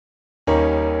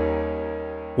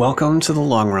Welcome to The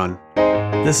Long Run.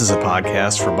 This is a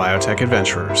podcast for biotech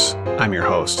adventurers. I'm your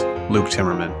host, Luke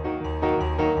Timmerman.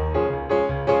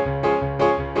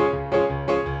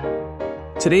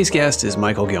 Today's guest is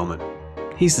Michael Gilman.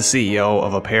 He's the CEO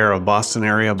of a pair of Boston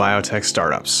area biotech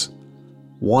startups.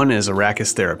 One is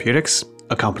Arrakis Therapeutics,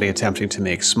 a company attempting to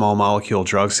make small molecule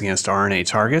drugs against RNA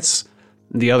targets.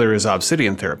 The other is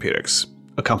Obsidian Therapeutics,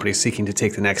 a company seeking to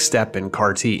take the next step in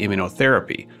CAR-T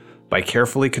immunotherapy by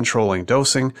carefully controlling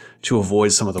dosing to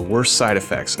avoid some of the worst side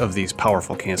effects of these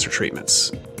powerful cancer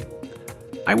treatments.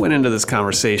 I went into this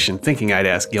conversation thinking I'd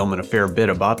ask Gilman a fair bit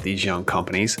about these young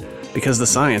companies because the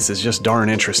science is just darn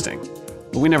interesting,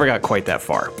 but we never got quite that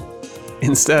far.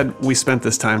 Instead, we spent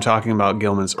this time talking about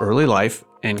Gilman's early life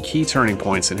and key turning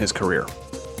points in his career.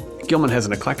 Gilman has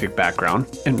an eclectic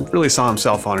background and really saw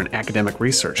himself on an academic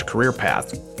research career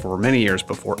path for many years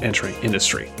before entering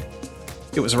industry.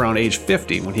 It was around age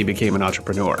 50 when he became an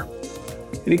entrepreneur.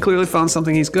 And he clearly found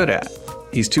something he's good at.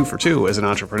 He's 2 for 2 as an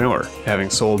entrepreneur, having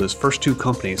sold his first 2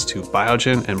 companies to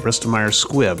Biogen and Bristol-Myers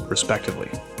Squibb, respectively.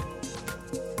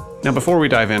 Now, before we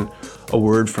dive in, a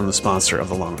word from the sponsor of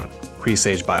The Long Run,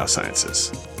 Presage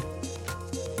Biosciences.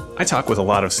 I talk with a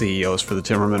lot of CEOs for the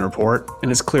Timmerman Report, and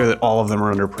it's clear that all of them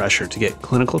are under pressure to get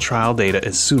clinical trial data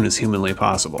as soon as humanly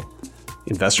possible.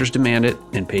 Investors demand it,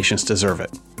 and patients deserve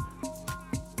it.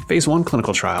 Phase 1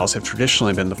 clinical trials have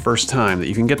traditionally been the first time that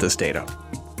you can get this data.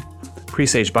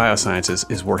 Presage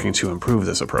Biosciences is working to improve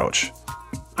this approach.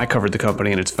 I covered the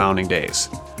company in its founding days,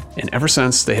 and ever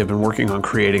since they have been working on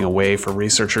creating a way for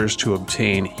researchers to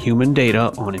obtain human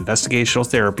data on investigational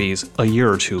therapies a year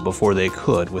or 2 before they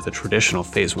could with a traditional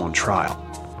Phase 1 trial.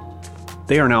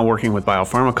 They are now working with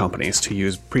biopharma companies to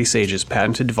use Presage's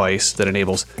patented device that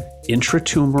enables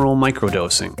intratumoral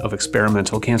microdosing of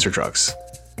experimental cancer drugs.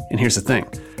 And here's the thing.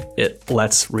 It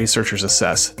lets researchers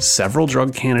assess several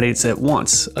drug candidates at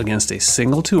once against a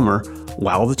single tumor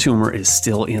while the tumor is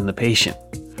still in the patient.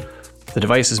 The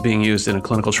device is being used in a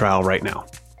clinical trial right now.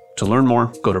 To learn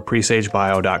more, go to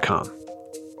presagebio.com.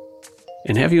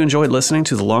 And have you enjoyed listening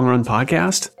to the Long Run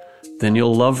podcast? Then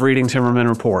you'll love reading Timmerman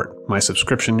Report, my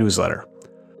subscription newsletter.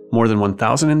 More than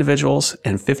 1,000 individuals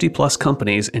and 50-plus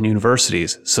companies and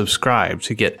universities subscribe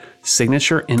to get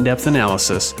signature in-depth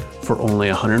analysis for only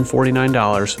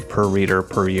 $149 per reader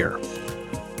per year.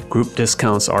 Group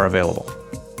discounts are available.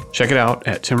 Check it out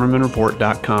at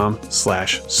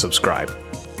timmermanreport.com/subscribe.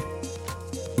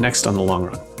 Next on The Long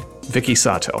Run, Vicky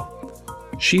Sato.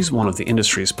 She's one of the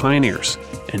industry's pioneers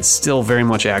and still very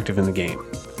much active in the game.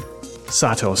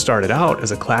 Sato started out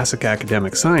as a classic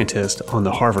academic scientist on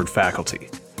the Harvard faculty.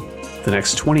 The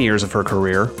next 20 years of her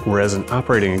career were as an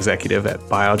operating executive at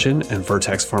Biogen and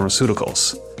Vertex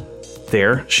Pharmaceuticals.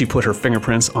 There, she put her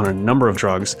fingerprints on a number of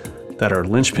drugs that are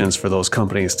linchpins for those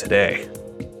companies today.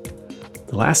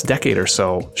 The last decade or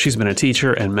so, she's been a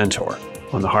teacher and mentor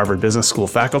on the Harvard Business School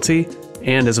faculty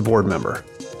and as a board member.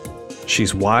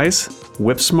 She's wise,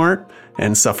 whip-smart,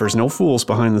 and suffers no fools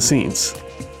behind the scenes.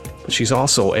 But she's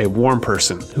also a warm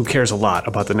person who cares a lot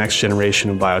about the next generation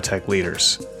of biotech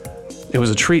leaders. It was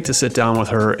a treat to sit down with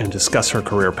her and discuss her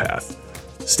career path.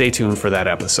 Stay tuned for that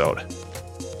episode.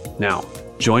 Now,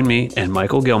 join me and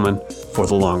Michael Gilman for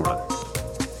The Long Run.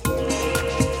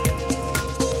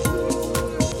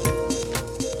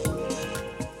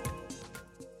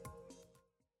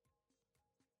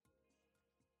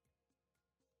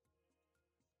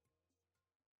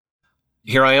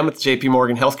 Here I am at the JP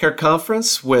Morgan Healthcare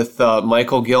Conference with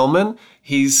Michael Gilman.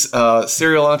 He's a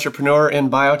serial entrepreneur in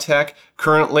biotech,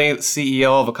 currently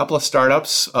CEO of a couple of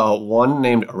startups, one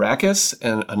named Arrakis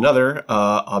and another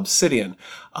Obsidian.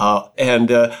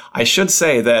 I should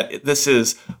say that this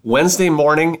is Wednesday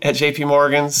morning at JP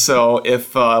Morgan, so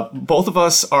if both of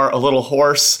us are a little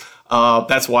hoarse,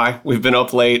 that's why we've been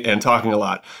up late and talking a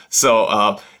lot.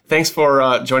 So thanks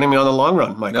for joining me on The Long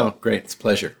Run, Michael. No, great. It's a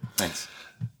pleasure. Thanks.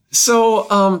 So,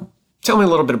 tell me a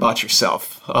little bit about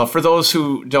yourself. For those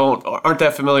who aren't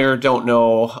that familiar, don't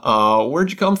know, where'd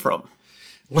you come from?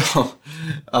 Well,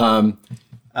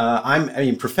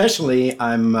 professionally,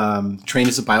 I'm trained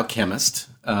as a biochemist.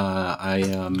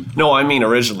 No, I mean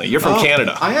originally. You're from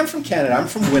Canada. I am from Canada. I'm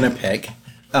from Winnipeg,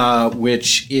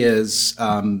 which is,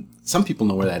 some people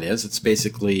know where that is. It's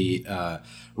basically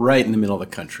right in the middle of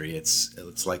the country.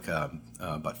 It's like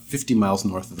about 50 miles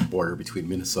north of the border between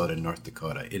Minnesota and North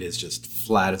Dakota. It is just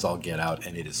flat as all get out,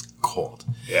 and it is cold.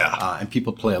 Yeah. And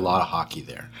people play a lot of hockey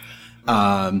there.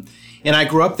 And I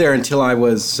grew up there until I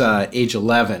was age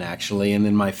 11, actually, and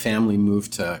then my family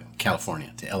moved to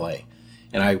California, to L.A.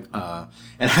 And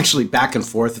actually back and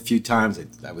forth a few times.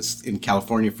 I was in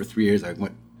California for 3 years. I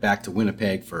went back to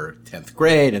Winnipeg for 10th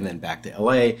grade and then back to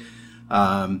L.A.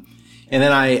 And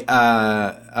then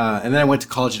I went to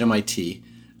college at MIT.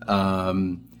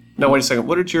 Now, wait a second.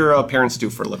 What did your parents do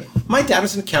for a living? My dad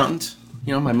was an accountant.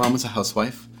 My mom was a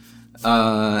housewife.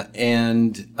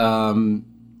 And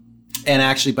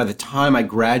actually, by the time I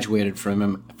graduated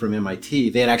from MIT,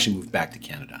 they had actually moved back to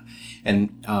Canada.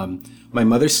 And my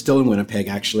mother's still in Winnipeg,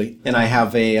 actually. And I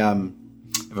have a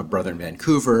brother in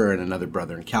Vancouver and another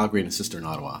brother in Calgary and a sister in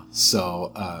Ottawa.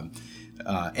 So,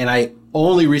 and I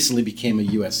only recently became a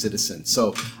U.S. citizen.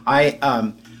 So I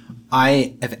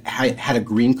have had a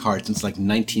green card since like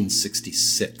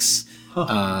 1966. Huh.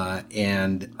 How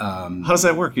does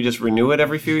that work? You just renew it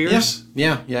every few years?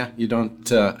 Yeah. You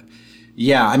don't. I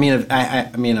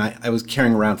was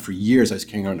carrying around for years. I was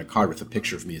carrying around a card with a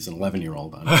picture of me as an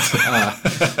 11-year-old on it.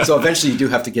 So eventually, you do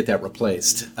have to get that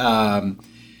replaced.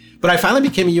 But I finally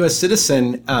became a U.S.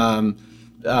 citizen about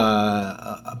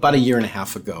a year and a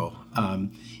half ago,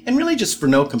 and really just for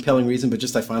no compelling reason, but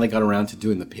just I finally got around to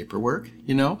doing the paperwork.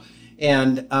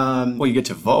 And well, you get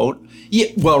to vote. Yeah,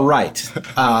 well, right.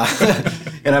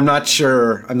 And I'm not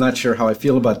sure how I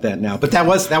feel about that now. But that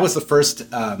was the first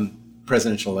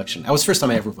presidential election. That was the first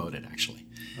time I ever voted, actually.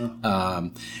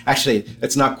 Actually,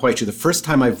 that's not quite true. The first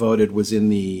time I voted was in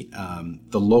the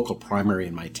local primary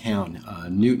in my town,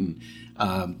 Newton.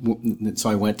 So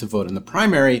I went to vote in the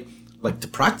primary. Like, to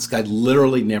practice, I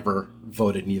literally never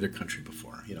voted in either country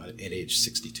before. At age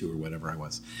 62 or whatever I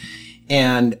was.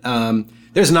 And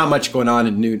there's not much going on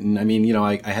in Newton. I mean,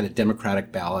 I had a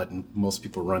Democratic ballot and most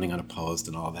people were running unopposed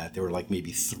and all that. There were like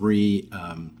maybe 3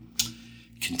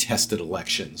 contested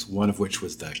elections, one of which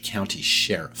was the county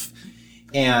sheriff.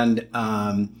 And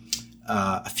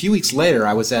a few weeks later,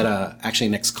 I was at actually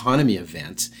an economy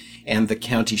event, and the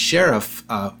county sheriff,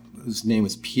 whose name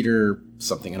was Peter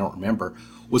something, I don't remember,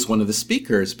 was one of the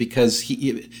speakers, because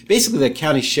he basically, the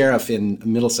county sheriff in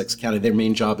Middlesex County, their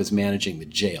main job is managing the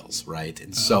jails, right?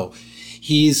 And so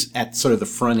he's at sort of the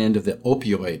front end of the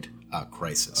opioid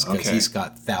crisis, because he's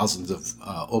got thousands of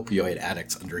opioid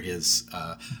addicts under his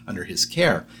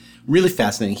care. Really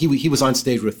fascinating. He was on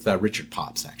stage with Richard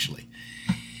Pops, actually.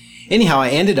 Anyhow, I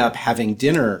ended up having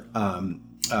dinner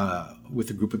with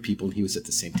a group of people, and he was at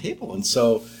the same table. And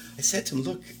so I said to him,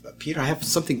 "Look, Peter, I have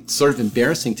something sort of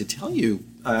embarrassing to tell you."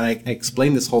 I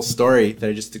explained this whole story that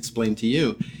I just explained to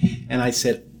you. And I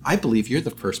said, "I believe you're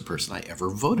the first person I ever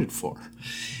voted for."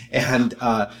 And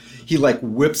he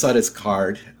whips out his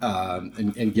card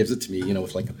and gives it to me,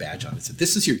 with like a badge on it. Said,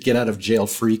 "This is your get out of jail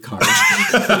free card."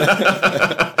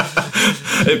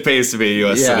 It pays to be a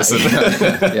U.S. citizen.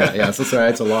 Yeah. So sorry,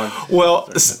 it's a long.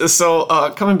 Well, so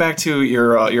coming back to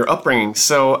your upbringing,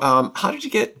 so how did you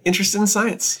get interested in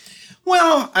science?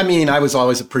 Well, I mean, I was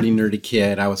always a pretty nerdy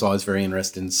kid. I was always very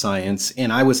interested in science,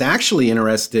 and I was actually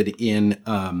interested in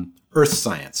earth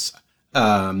science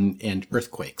and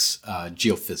earthquakes,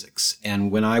 geophysics. And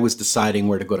when I was deciding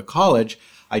where to go to college,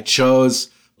 I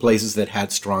chose places that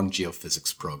had strong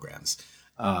geophysics programs.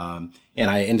 And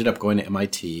I ended up going to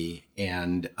MIT,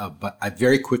 but I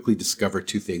very quickly discovered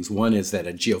 2 things. One is that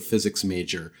a geophysics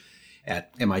major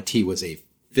at MIT was a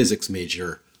physics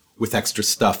major with extra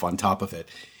stuff on top of it.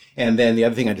 And then the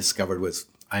other thing I discovered was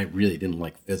I really didn't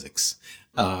like physics.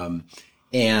 But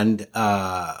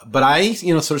I,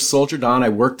 sort of soldiered on. I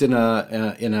worked in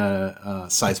a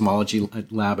seismology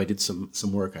lab. I did some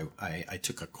work. I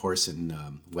took a course in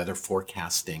weather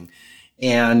forecasting,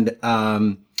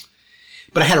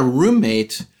 but I had a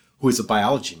roommate who was a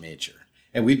biology major,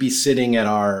 and we'd be sitting at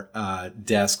our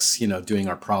desks, doing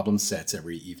our problem sets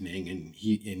every evening, and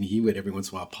he would every once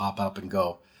in a while pop up and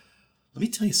go, "Let me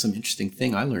tell you some interesting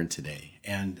thing I learned today."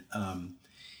 And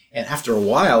after a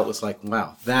while, it was like,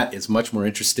 wow, that is much more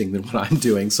interesting than what I'm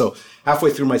doing. So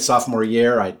halfway through my sophomore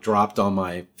year, I dropped all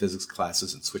my physics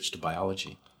classes and switched to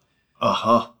biology.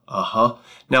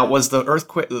 Now, was the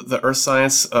earth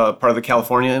science part of the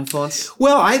California influence?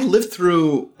 Well, I lived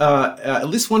through at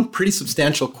least one pretty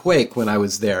substantial quake when I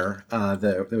was there.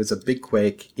 There was a big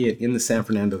quake in the San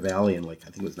Fernando Valley in I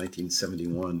think it was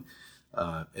 1971.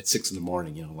 At 6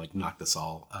 a.m, knocked us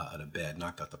all out of bed,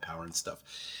 knocked out the power and stuff.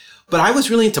 But I was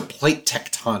really into plate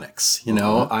tectonics,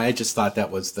 I just thought that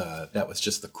was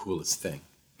just the coolest thing.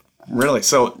 Really?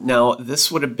 So now this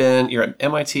would have been, you're at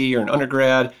MIT, you're an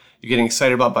undergrad, you're getting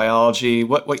excited about biology.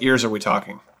 What years are we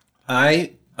talking?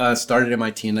 I started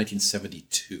MIT in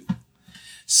 1972.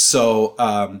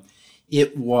 So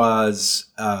it was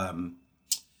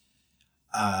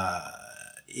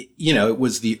it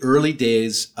was the early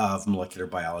days of molecular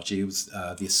biology. It was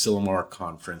the Asilomar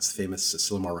conference, famous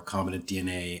Asilomar recombinant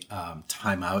DNA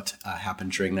timeout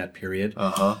happened during that period.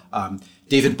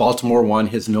 David Baltimore won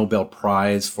his Nobel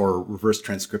Prize for reverse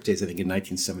transcriptase, I think, in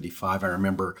 1975. I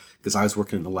remember, because I was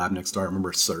working in the lab next door, I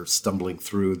remember sort of stumbling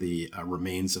through the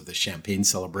remains of the champagne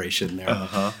celebration there.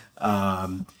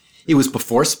 It was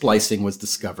before splicing was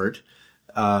discovered.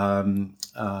 And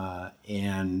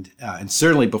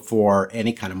certainly before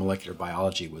any kind of molecular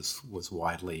biology was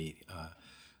widely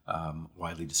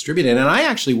distributed. And I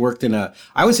actually worked in a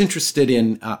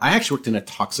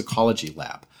toxicology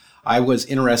lab. I got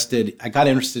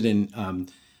interested in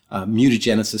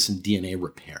mutagenesis and DNA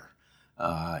repair.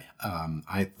 I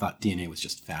thought DNA was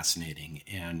just fascinating,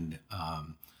 and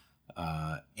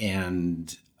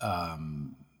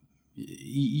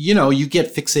you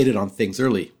get fixated on things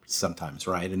early sometimes,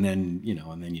 right? And then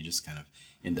you just kind of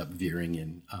end up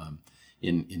veering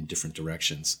in different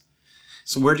directions.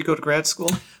 So where'd you go to grad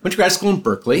school? Went to grad school in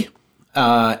Berkeley,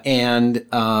 and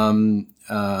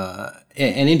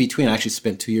in between, I actually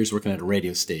spent 2 years working at a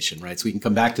radio station, right? So we can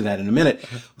come back to that in a minute.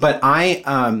 But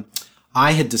I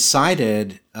had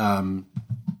decided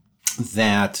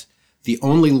that the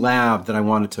only lab that I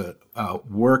wanted to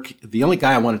the only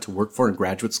guy I wanted to work for in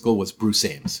graduate school was Bruce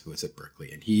Ames, who was at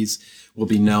Berkeley. And will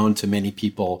be known to many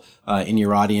people in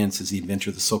your audience as the inventor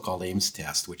of the so-called Ames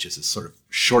test, which is a sort of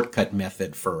shortcut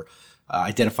method for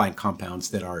identifying compounds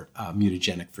that are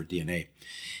mutagenic for DNA.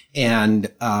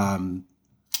 And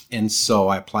so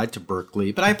I applied to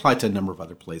Berkeley, but I applied to a number of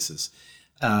other places.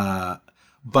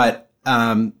 But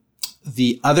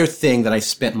the other thing that I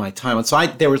spent my time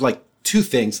on, there was like two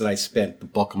things that I spent the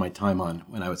bulk of my time on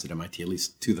when I was at MIT, at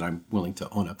least two that I'm willing to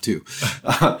own up to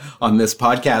on this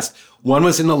podcast. One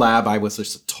was in the lab. I was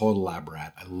just a total lab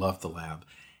rat. I loved the lab.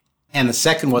 And the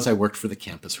second was I worked for the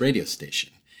campus radio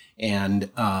station.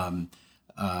 And the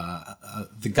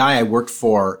guy I worked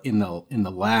for in the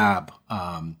lab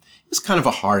was kind of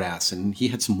a hard ass, and he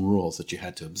had some rules that you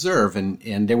had to observe.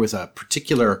 And there was a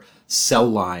particular cell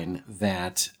line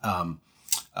that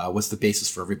was the basis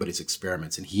for everybody's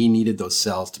experiments, and he needed those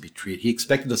cells to be treated. He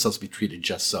expected those cells to be treated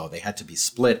just so. They had to be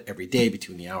split every day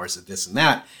between the hours of this and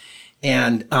that.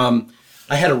 And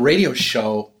I had a radio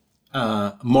show,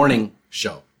 morning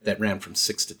show that ran from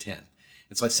 6 to 10.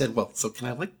 And so I said, well, so can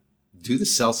I do the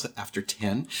cells after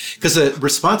 10? Because the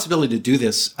responsibility to do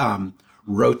this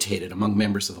rotated among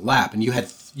members of the lab, and you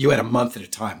had a month at a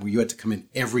time where you had to come in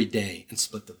every day and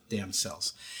split the damn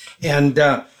cells. And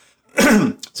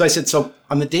so I said, so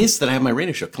on the days that I have my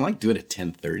radio show, can I do it at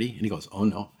 10:30? And he goes, oh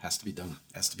no, has to be done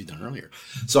earlier.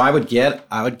 So I would get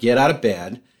out of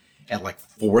bed at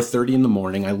 4:30 in the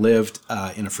morning. I lived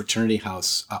in a fraternity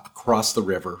house across the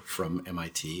river from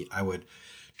MIT. I would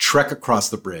trek across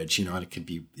the bridge, and it could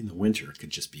be in the winter. It could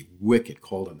just be wicked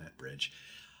cold on that bridge.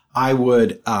 I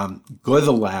would go to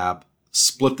the lab,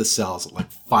 split the cells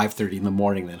at 5:30 in the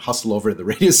morning, then hustle over to the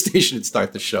radio station and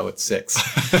start the show at 6.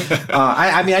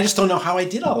 I just don't know how I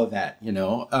did all of that, You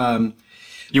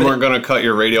weren't going to cut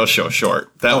your radio show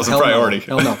short. That was a priority.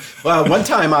 Hell no. Well, one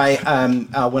time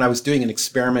when I was doing an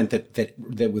experiment I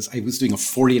was doing a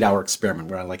 48-hour experiment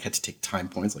where I had to take time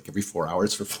points every 4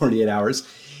 hours for 48 hours.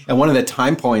 And one of the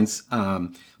time points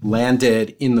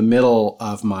landed in the middle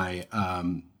of my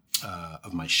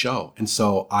show. And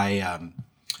so I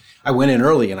went in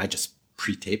early and I just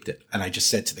pre-taped it. And I just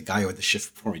said to the guy who had the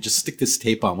shift before me, just stick this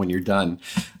tape on when you're done.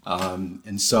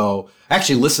 And so I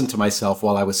actually listened to myself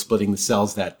while I was splitting the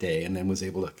cells that day, and then was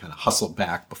able to kind of hustle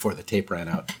back before the tape ran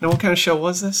out. Now, what kind of show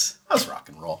was this? That was rock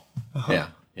and roll.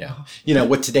 Yeah.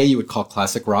 What today you would call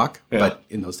classic rock, but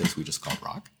in those days we just called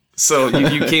rock. So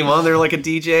you came on there like a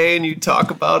DJ, and you talk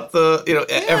about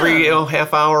every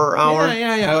half hour.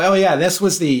 Yeah. Oh yeah, this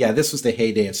was the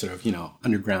heyday of sort of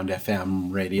underground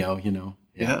FM radio.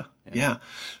 Yeah.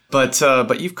 But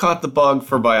you've caught the bug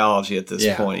for biology at this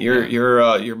point.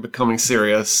 You're becoming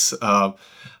serious. And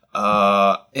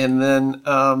then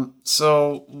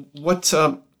so what?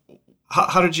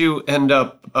 How did you end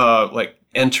up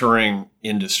entering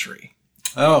industry?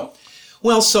 Oh.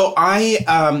 Well, so I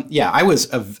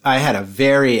had a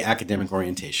very academic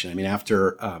orientation. I mean,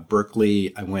 after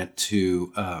Berkeley, I went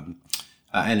to,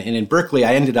 and in Berkeley,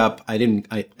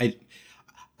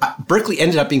 Berkeley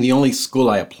ended up being the only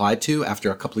school I applied to after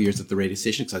a couple of years at the radio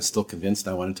station, because I was still convinced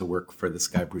I wanted to work for this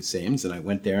guy, Bruce Ames. And I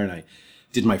went there and I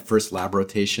did my first lab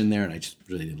rotation there, and I just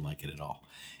really didn't like it at all.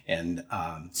 And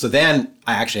so then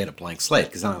I actually had a blank slate,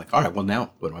 because I'm all right, well, now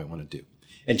what do I want to do?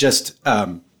 And just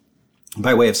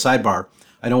by way of sidebar,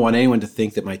 I don't want anyone to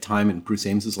think that my time in Bruce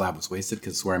Ames's lab was wasted,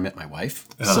 because it's where I met my wife.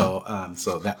 So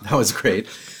that was great.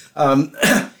 And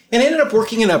I ended up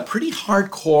working in a pretty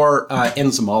hardcore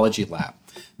enzymology lab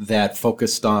that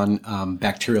focused on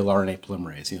bacterial RNA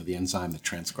polymerase, the enzyme that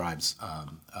transcribes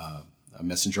a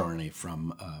messenger RNA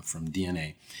from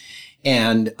DNA.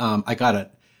 And I got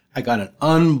an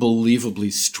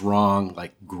unbelievably strong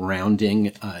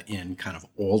grounding in kind of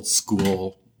old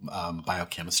school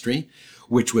biochemistry,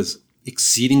 which was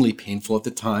exceedingly painful at the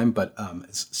time, but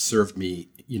it's served me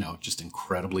just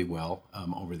incredibly well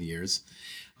over the years.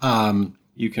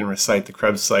 You can recite the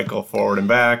Krebs cycle forward and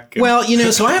back. Well,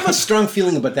 so I have a strong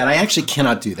feeling about that. I actually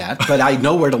cannot do that, but I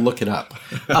know where to look it up.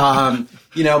 But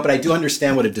I do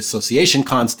understand what a dissociation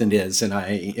constant is, and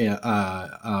I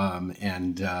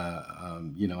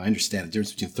understand the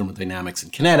difference between thermodynamics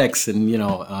and kinetics, and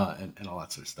and all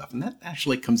that sort of stuff. And that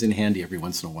actually comes in handy every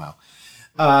once in a while.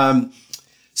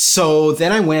 So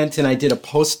then I went and I did a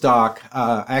postdoc.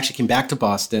 I actually came back to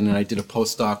Boston and I did a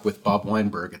postdoc with Bob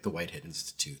Weinberg at the Whitehead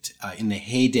Institute in the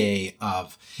heyday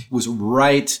of, it was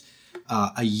right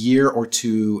a year or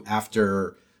two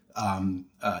after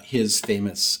his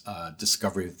famous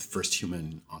discovery of the first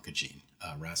human oncogene,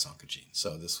 RAS oncogene.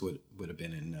 So this would have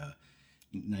been in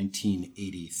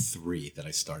 1983 that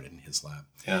I started in his lab.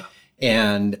 Yeah.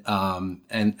 And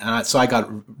so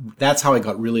that's how I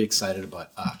got really excited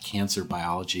about cancer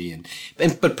biology,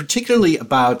 but particularly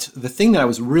about the thing that I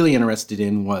was really interested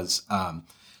in was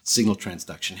signal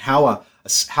transduction, how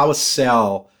a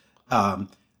cell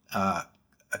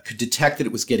could detect that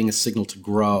it was getting a signal to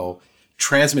grow,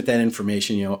 transmit that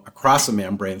information, across a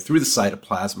membrane, through the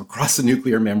cytoplasm, across the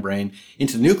nuclear membrane,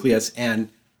 into the nucleus,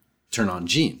 and turn on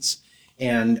genes.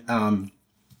 And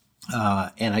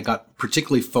I got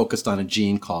particularly focused on a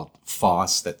gene called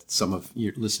FOS that some of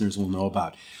your listeners will know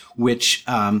about, which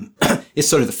is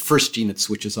sort of the first gene that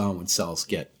switches on when cells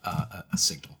get a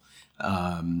signal,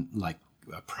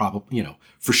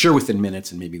 for sure within minutes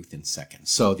and maybe within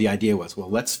seconds. So the idea was, well,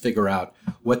 let's figure out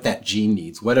what that gene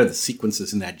needs. What are the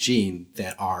sequences in that gene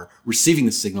that are receiving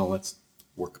the signal? Let's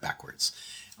work backwards.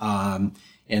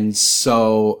 And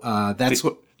so that's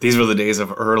what... These were the days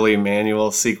of early manual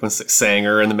sequencing,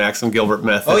 Sanger and the Maxim Gilbert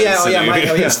method. I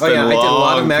did a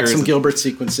lot of Maxim Gilbert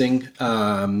sequencing,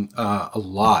 a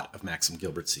lot of Maxim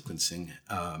Gilbert sequencing,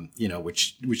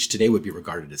 which today would be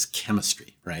regarded as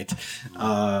chemistry, right?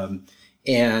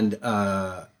 And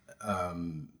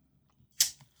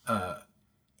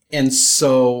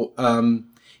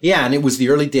it was the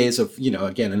early days of,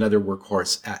 again, another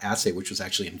workhorse assay, which was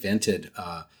actually invented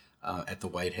at the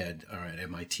Whitehead or at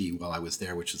MIT while I was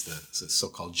there, which is the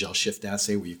so-called gel shift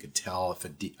assay, where you could tell if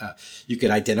you could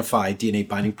identify DNA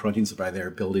binding proteins by their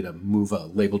ability to move a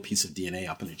labeled piece of DNA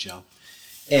up in a gel.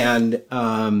 And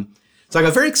so I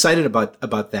got very excited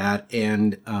about that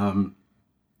and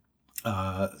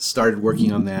started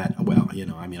working on that. Well, I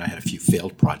had a few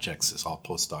failed projects, as all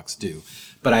postdocs do,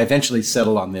 but I eventually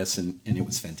settled on this, and it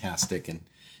was fantastic. And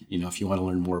if you want to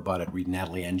learn more about it, read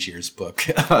Natalie Angier's book.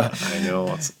 I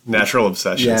know, it's Natural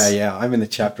Obsessions. Yeah. I'm in the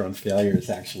chapter on failures,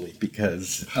 actually,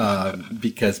 because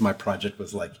my project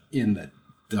was in the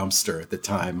dumpster at the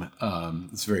time.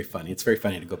 It's very funny. It's very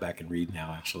funny to go back and read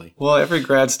now, actually. Well, every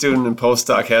grad student and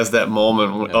postdoc has that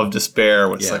moment of despair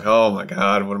where it's oh my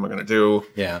God, what am I going to do?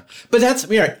 Yeah. But that's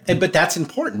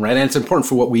important, right? And it's important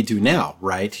for what we do now,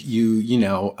 right?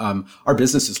 Our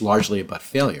business is largely about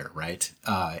failure, right?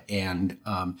 And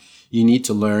you need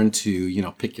to learn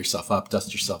to, pick yourself up,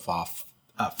 dust yourself off,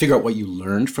 figure out what you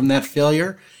learned from that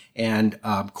failure, and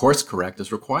course correct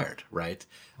as required, right?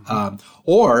 Mm-hmm.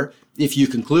 Or if you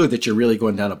conclude that you're really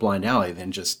going down a blind alley,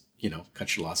 then just,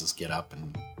 cut your losses, get up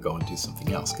and go and do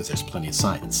something else, because there's plenty of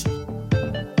science.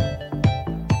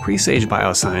 Presage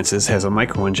Biosciences has a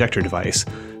microinjector device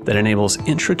that enables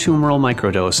intratumoral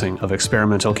microdosing of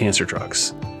experimental cancer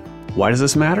drugs. Why does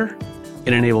this matter?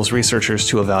 It enables researchers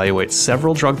to evaluate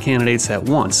several drug candidates at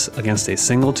once against a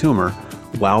single tumor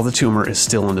while the tumor is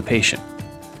still in the patient.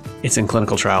 It's in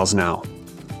clinical trials now.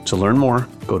 To learn more,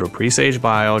 go to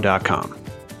presagebio.com.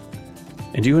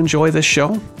 And do you enjoy this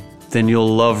show? Then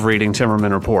you'll love reading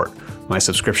Timmerman Report, my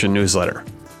subscription newsletter.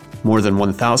 More than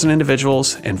 1,000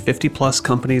 individuals and 50-plus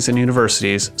companies and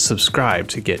universities subscribe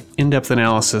to get in-depth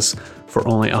analysis for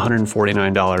only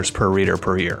 $149 per reader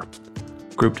per year.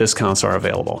 Group discounts are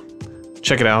available.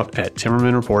 Check it out at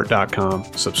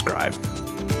timmermanreport.com. Subscribe.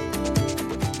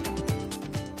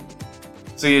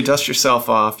 So you dust yourself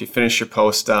off, you finish your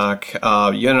postdoc,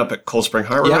 you ended up at Cold Spring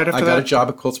Harbor right after that? I got a job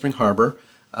at Cold Spring Harbor.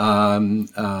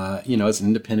 As an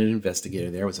independent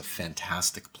investigator there. It was a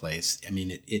fantastic place. I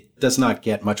mean, it does not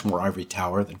get much more ivory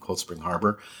tower than Cold Spring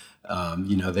Harbor.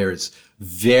 There's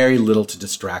very little to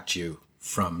distract you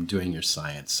from doing your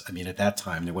science. I mean, at that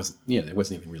time, there wasn't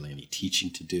even really any teaching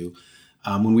to do.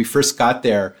 When we first got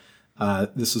there,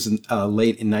 this was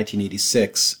late in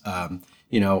 1986, I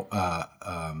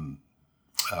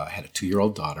had a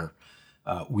 2-year-old daughter.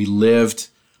 We lived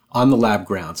on the lab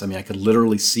grounds. I mean, I could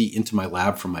literally see into my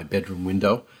lab from my bedroom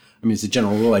window. I mean, as a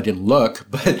general rule, I didn't look,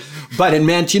 but it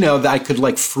meant, that I could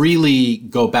like freely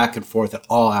go back and forth at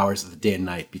all hours of the day and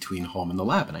night between home and the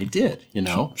lab. And I did,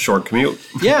 Short commute.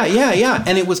 Yeah.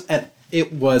 And it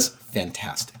was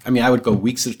fantastic. I mean, I would go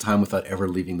weeks at a time without ever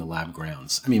leaving the lab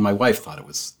grounds. I mean, my wife thought it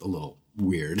was a little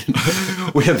weird.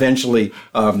 We eventually,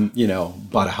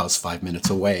 bought a house 5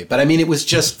 minutes away. But I mean, it was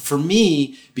just for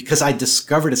me, because I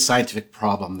discovered a scientific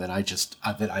problem that I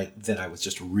was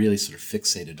just really sort of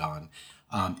fixated on.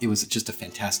 It was just a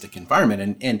fantastic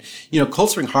environment. And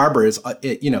Cold Spring Harbor is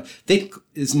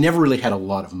never really had a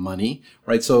lot of money,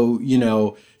 right? So,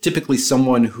 typically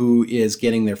someone who is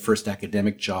getting their first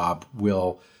academic job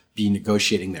will be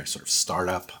negotiating their sort of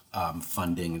startup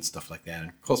funding and stuff like that.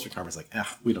 And Cold Spring Harbor is like,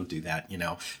 we don't do that.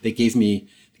 They gave me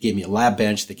a lab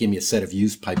bench, they gave me a set of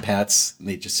used pipettes, and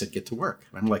they just said, get to work.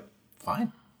 And I'm like,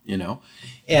 fine,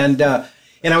 And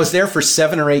I was there for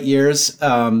 7 or 8 years.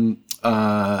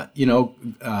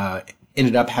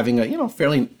 Ended up having a,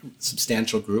 fairly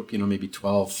substantial group, maybe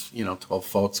 12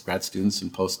 folks, grad students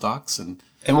and postdocs.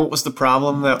 And what was the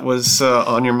problem that was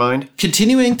on your mind?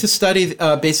 Continuing to study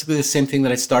basically the same thing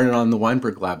that I started on the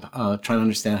Weinberg lab, trying to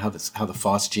understand how the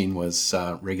FOS gene was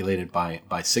regulated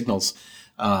by signals.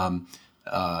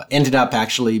 Ended up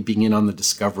actually being in on the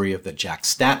discovery of the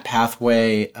JAK-STAT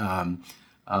pathway, and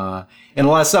a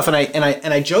lot of stuff. And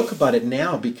I joke about it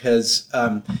now because,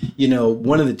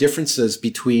 one of the differences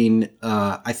between,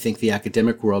 I think, the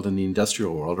academic world and the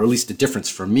industrial world, or at least the difference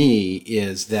for me,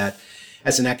 is that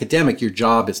as an academic, your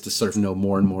job is to sort of know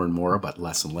more and more and more about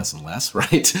less and less and less,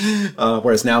 right?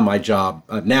 Whereas now my job,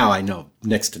 now I know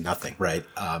next to nothing, right?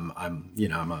 I'm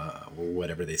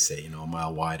whatever they say, a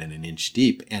mile wide and an inch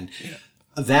deep. And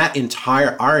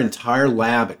our entire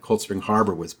lab at Cold Spring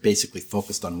Harbor was basically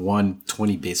focused on one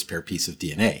 20 base pair piece of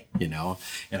DNA,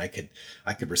 and I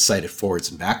could recite it forwards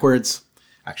and backwards.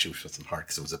 Actually, which wasn't hard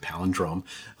because it was a palindrome.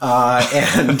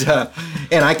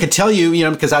 And I could tell you,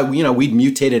 because we'd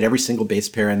mutated every single base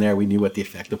pair in there. We knew what the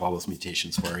effect of all those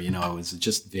mutations were. It was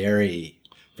just very,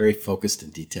 very focused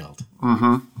and detailed.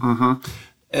 Mm-hmm. Mm-hmm.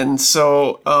 And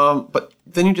so, but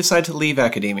then you decide to leave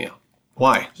academia.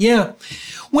 Why? Yeah.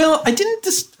 Well, I didn't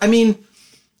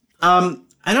I'm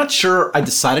not sure I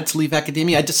decided to leave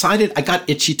academia. I got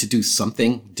itchy to do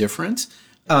something different.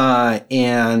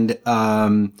 And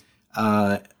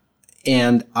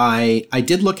I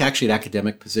did look actually at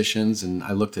academic positions, and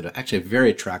I looked at a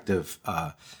very attractive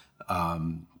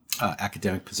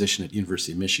academic position at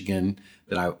University of Michigan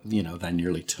that I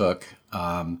nearly took.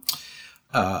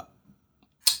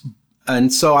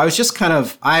 And so I was just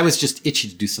itchy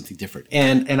to do something different.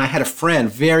 And I had a friend,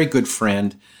 very good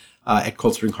friend, at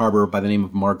Cold Spring Harbor by the name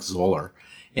of Mark Zoller.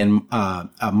 And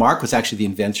Mark was actually the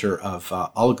inventor of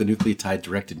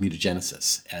oligonucleotide-directed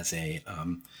mutagenesis as a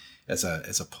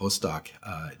postdoc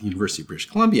at the University of British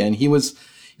Columbia. And he was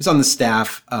on the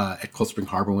staff at Cold Spring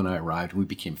Harbor when I arrived, and we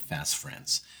became fast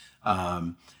friends.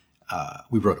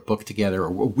 We wrote a book together,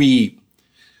 or we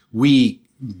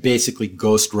basically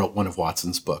ghost wrote one of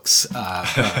Watson's books,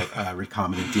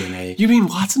 Recombinant DNA. You mean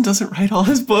Watson doesn't write all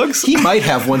his books? He might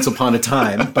have once upon a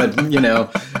time, but,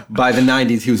 by the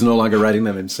 90s, he was no longer writing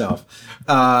them himself.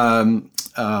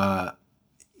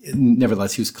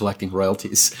 Nevertheless, he was collecting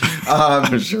royalties.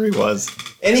 I'm sure he was.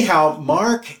 Anyhow,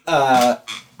 Mark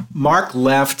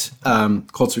left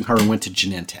Cold Spring Harbor and went to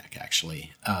Genentech,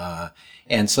 actually.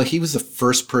 And so he was the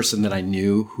first person that I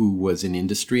knew who was in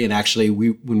industry. And actually,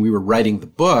 when we were writing the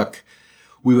book,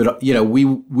 we would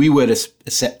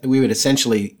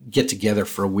essentially get together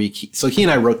for a week. So he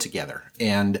and I wrote together,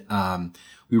 and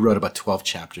we wrote about 12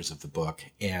 chapters of the book.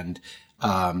 And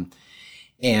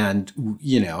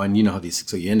you know how these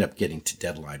things, so you end up getting to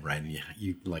deadline, right? And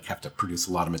you like have to produce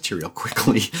a lot of material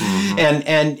quickly.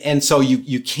 Mm-hmm. And so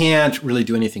you can't really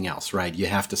do anything else, right? You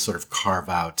have to sort of carve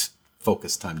out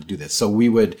focus time to do this. So we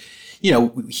would,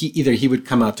 he would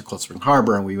come out to Cold Spring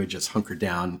Harbor and we would just hunker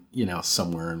down,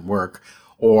 somewhere and work,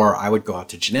 or I would go out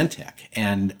to Genentech.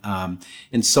 And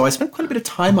so I spent quite a bit of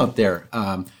time out there,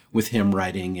 with him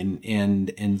writing.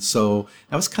 And so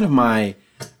that was kind of my,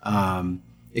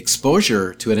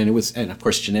 exposure to it. And of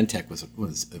course, Genentech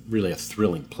was really a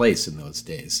thrilling place in those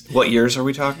days. What years are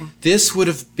we talking? This would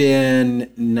have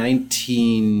been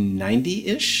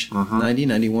 1990-ish, 90,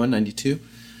 91, 92.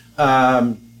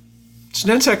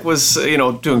 Genentech was,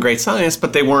 doing great science,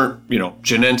 but they weren't,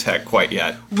 Genentech quite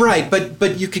yet. Right,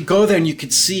 but you could go there and you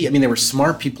could see. I mean, there were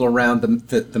smart people around.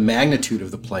 The magnitude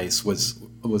of the place was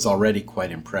already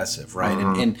quite impressive, right?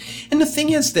 And the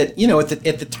thing is that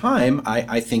at the time,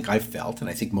 I think I felt, and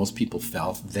I think most people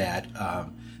felt that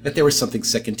there was something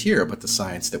second tier about the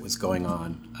science that was going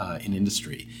on in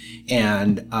industry.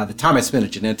 And the time I spent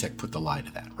at Genentech put the lie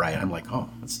to that, right? I'm like, oh,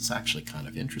 this is actually kind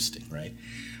of interesting, right?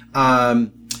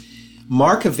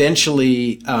 Mark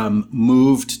eventually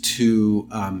moved to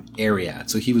Ariad,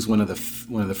 so he was one of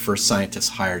the first scientists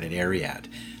hired at Ariad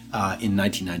in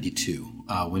 1992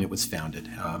 when it was founded.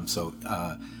 So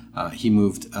he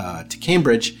moved to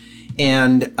Cambridge,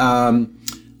 and in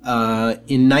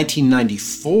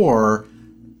 1994,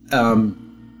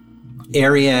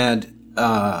 Ariad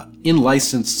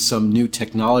in-licensed some new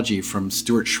technology from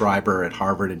Stuart Schreiber at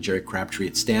Harvard and Jerry Crabtree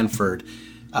at Stanford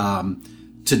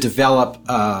to develop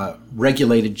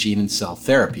regulated gene and cell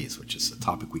therapies, which is a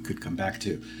topic we could come back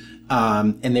to.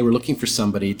 And they were looking for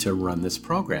somebody to run this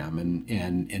program.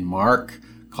 And Mark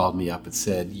called me up and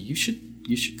said, you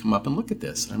should come up and look at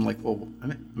this. And I'm like, well,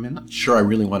 I'm not sure I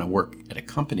really want to work at a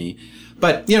company.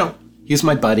 But, he's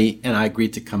my buddy, and I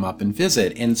agreed to come up and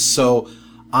visit. And so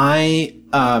I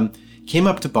came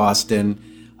up to Boston,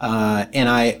 and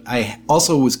I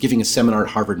also was giving a seminar at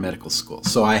Harvard Medical School.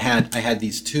 So I had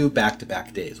these two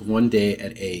back-to-back days, one day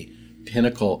at a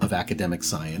pinnacle of academic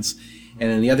science, and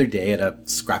then the other day at a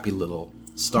scrappy little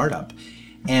startup.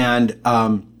 And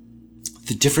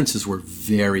the differences were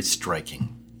very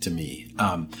striking to me.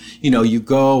 When you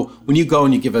go and you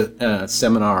give a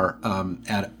seminar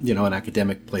at an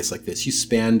academic place like this, you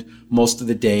spend most of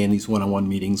the day in these one-on-one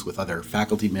meetings with other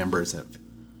faculty members, and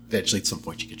eventually at some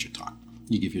point you give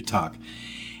your talk.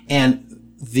 And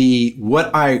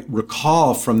what I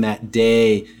recall from that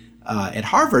day at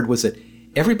Harvard was that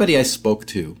everybody I spoke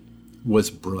to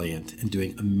was brilliant and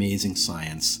doing amazing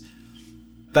science.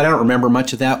 But I don't remember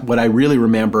much of that. What I really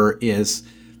remember is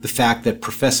the fact that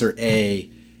Professor A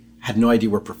had no idea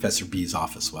where Professor B's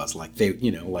office was. Like they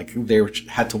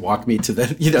had to walk me to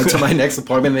to my next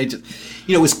appointment. And they just,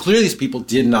 it was clear these people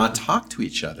did not talk to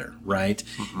each other, right?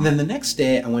 Mm-hmm. And then the next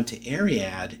day I went to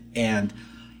Ariad and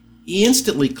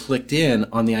instantly clicked in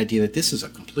on the idea that this is a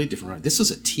completely different, this was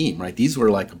a team, right? These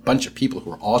were like a bunch of people who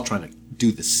were all trying to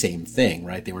do the same thing,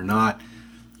 right? They were not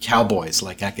cowboys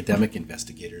like academic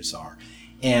investigators are.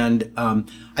 And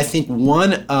I think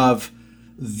one of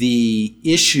the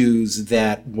issues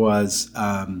that was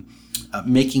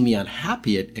making me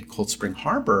unhappy at Cold Spring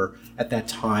Harbor at that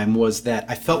time was that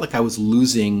I felt like I was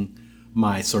losing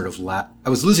my sort of I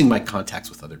was losing my contacts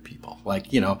with other people. Like,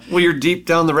 Well, you're deep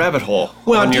down the rabbit hole.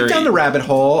 Well, I'm deep down the rabbit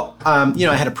hole. I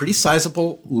had a pretty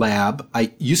sizable lab.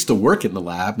 I used to work in the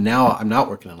lab. Now I'm not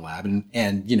working in the lab. And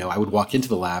I would walk into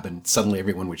the lab and suddenly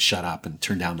everyone would shut up and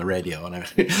turn down the radio. And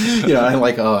I'm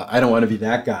like, oh, I don't want to be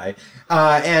that guy.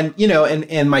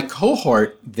 And my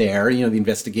cohort there, the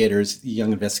investigators, the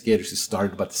young investigators who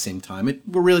started about the same time,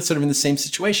 were really sort of in the same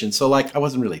situation. So like, I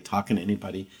wasn't really talking to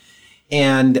anybody.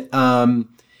 And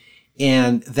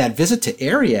that visit to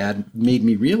Ariad made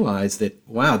me realize that,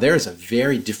 wow, there is a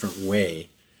very different way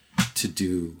to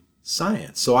do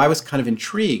science. So I was kind of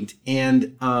intrigued.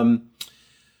 And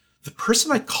the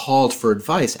person I called for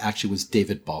advice actually was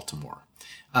David Baltimore,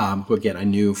 who, again, I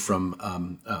knew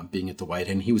from being at the White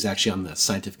House. And he was actually on the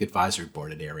scientific advisory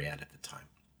board at Ariad at the time.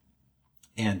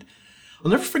 And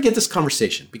I'll never forget this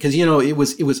conversation because, it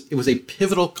was a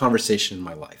pivotal conversation in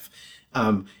my life.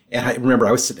 And I remember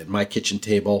I was sitting at my kitchen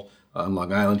table on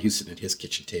Long Island. He was sitting at his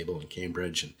kitchen table in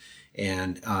Cambridge.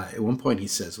 And at one point he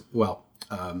says, well,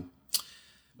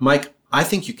 Mike, I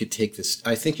think you should take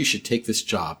this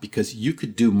job because you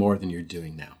could do more than you're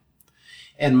doing now.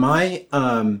 And my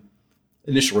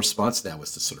initial response to that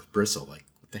was to sort of bristle, like,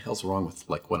 what the hell's wrong with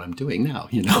like what I'm doing now,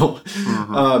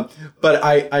 Mm-hmm. But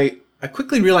I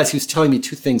quickly realized he was telling me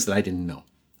two things that I didn't know.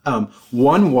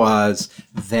 One was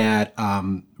that,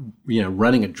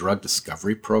 running a drug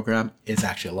discovery program is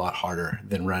actually a lot harder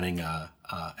than running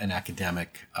an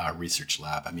academic research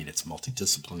lab. I mean, it's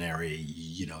multidisciplinary.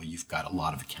 You've got a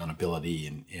lot of accountability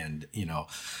and a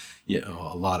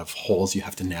lot of holes you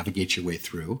have to navigate your way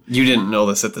through. You didn't know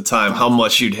this at the time, how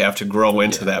much you'd have to grow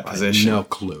into that position. No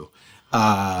clue.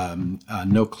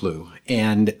 No clue.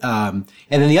 And then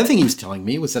the other thing he was telling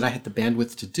me was that I had the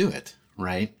bandwidth to do it,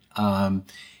 right?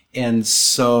 And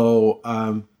so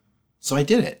I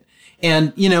did it.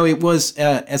 And, it was,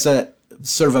 as a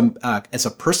sort of as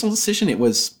a personal decision, it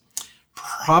was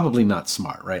probably not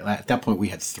smart, right? At that point, we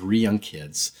had 3 young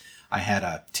kids. I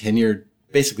had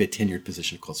basically a tenured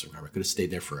position at Cold Spring Harbor. I could have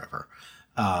stayed there forever.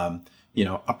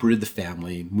 uprooted the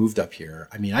family, moved up here.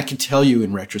 I mean, I can tell you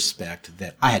in retrospect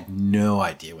that I had no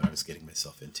idea what I was getting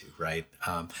myself into, right?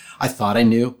 I thought I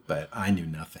knew, but I knew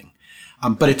nothing.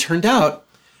 But it turned out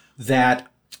that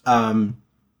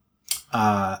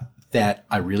that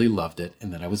I really loved it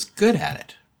and that I was good at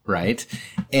it, right?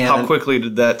 And how quickly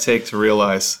did that take to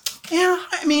realize? Yeah,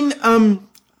 I mean, I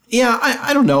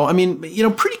don't know. I mean,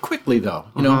 pretty quickly though,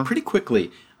 pretty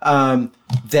quickly.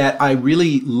 That I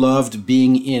really loved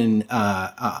being in,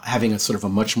 having a sort of a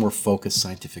much more focused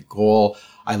scientific goal.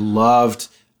 I loved,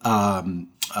 I'm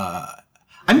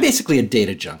basically a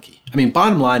data junkie. I mean,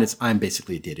 bottom line is I'm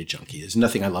basically a data junkie. There's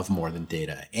nothing I love more than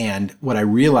data. And what I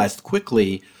realized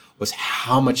quickly was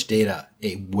how much data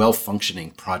a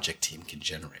well-functioning project team can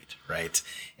generate, right?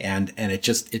 And it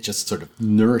just sort of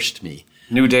nourished me.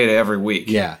 New data every week.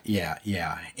 Yeah.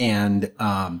 And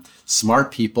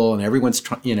smart people, and everyone's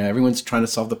trying to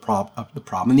solve the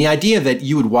problem. And the idea that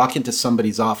you would walk into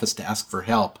somebody's office to ask for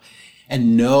help,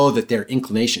 and know that their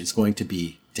inclination is going to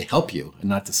be to help you, and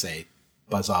not to say,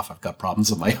 "Buzz off, I've got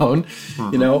problems of my own,"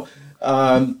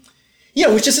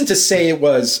 which isn't to say it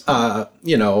was, bump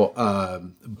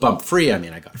free. I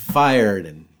mean, I got fired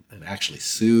and actually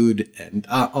sued and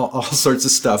all sorts of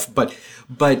stuff, but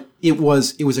it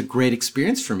was a great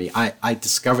experience for me. I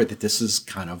discovered that this is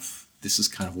kind of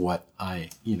what I'm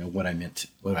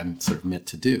sort of meant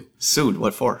to do. Sued?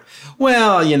 What for?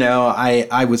 Well, I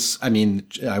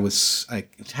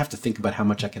have to think about how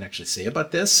much I can actually say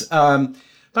about this. But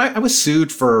I was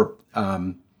sued for,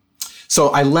 so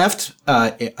I left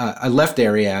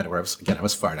Ariad, or I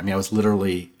was fired. I mean, I was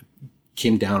literally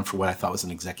came down for what I thought was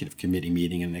an executive committee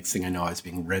meeting, and the next thing I know, I was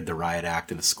being read the riot act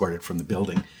and escorted from the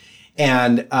building.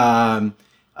 And then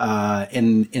I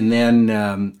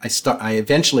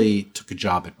eventually took a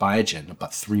job at Biogen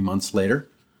about 3 months later,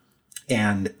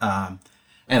 and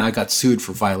I got sued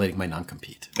for violating my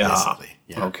non-compete. Basically.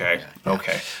 Yeah, okay. Yeah.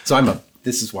 Okay. So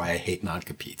this is why I hate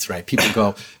non-competes, right?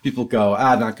 People go,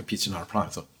 non-competes are not a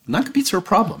problem. So non-competes are a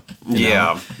problem.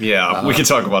 Yeah. We can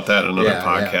talk about that in another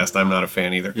podcast. Yeah. I'm not a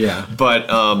fan either. Yeah. But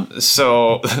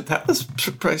so that was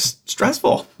pretty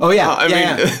stressful. Oh yeah.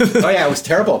 It was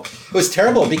terrible. It was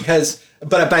terrible because,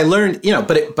 but I learned,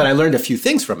 but I learned a few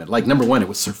things from it. Like, number one, it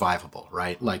was survivable,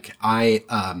 right? Like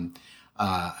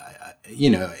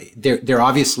there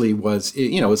obviously was,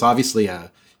 it was obviously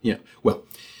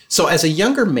so as a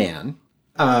younger man,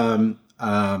 I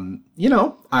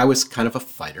was kind of a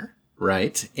fighter,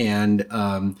 right? And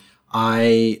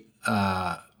I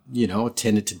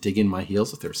tended to dig in my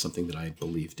heels if there was something that I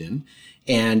believed in.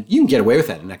 And you can get away with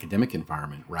that in an academic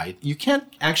environment, right? You can't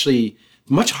actually,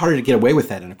 much harder to get away with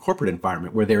that in a corporate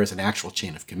environment where there is an actual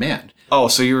chain of command. Oh,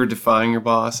 so you were defying your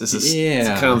boss? Is this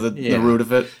kind of the root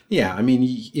of it? Yeah, I mean,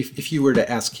 if you were to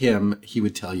ask him, he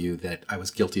would tell you that I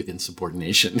was guilty of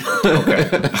insubordination.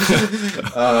 Okay.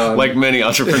 Like many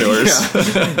entrepreneurs.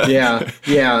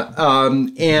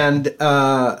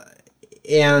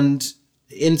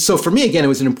 And so for me, again, it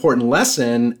was an important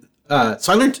lesson.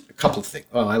 So I learned a couple of things.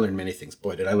 Well, I learned many things.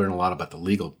 Boy, did I learn a lot about the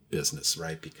legal business,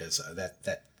 right? Because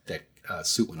that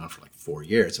suit went on for like 4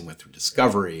 years and went through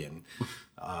discovery, and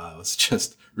it was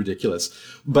just ridiculous.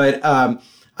 But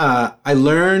I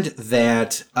learned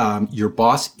that your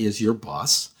boss is your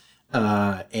boss,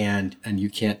 and you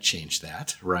can't change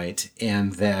that, right?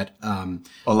 And that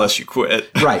unless you quit,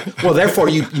 right? Well, therefore,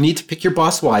 you need to pick your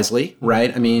boss wisely,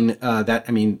 right? I mean,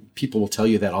 people will tell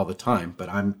you that all the time, but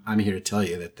I'm here to tell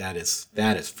you that is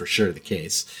for sure the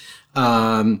case,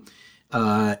 and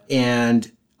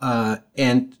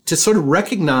to sort of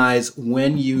recognize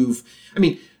when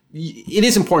it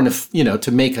is important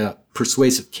to make a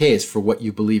persuasive case for what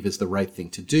you believe is the right thing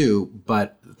to do,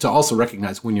 but to also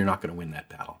recognize when you're not going to win that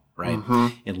battle, right? Mm-hmm.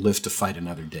 And live to fight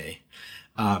another day.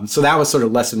 So that was sort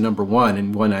of lesson number one,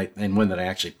 and one that I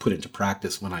actually put into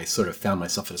practice when I sort of found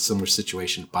myself in a similar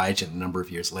situation at Biogen a number of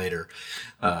years later.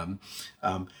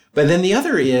 But then the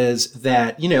other is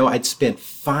that, I'd spent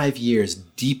 5 years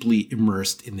deeply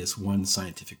immersed in this one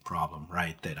scientific problem,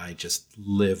 right? That I just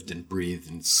lived and breathed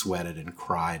and sweated and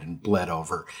cried and bled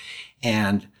over.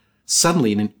 And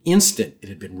suddenly, in an instant, it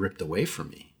had been ripped away from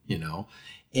me,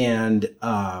 and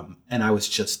I was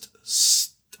just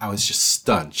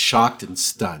stunned, shocked and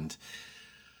stunned.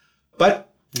 But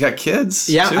you got kids?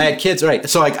 Yeah, too? I had kids, right.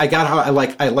 So I got home,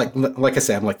 like I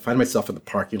say, I'm like, find myself in the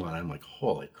parking lot. I'm like,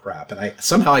 holy crap. And I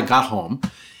got home,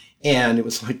 and it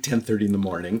was like 10:30 in the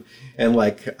morning. And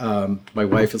like, my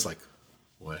wife is like,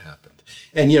 what happened?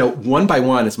 And, one by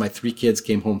one, as my 3 kids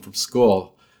came home from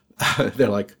school, they're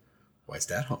like, why is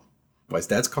Dad home? his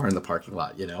dad's car in the parking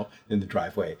lot, in the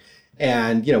driveway.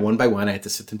 And, one by one, I had to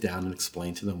sit them down and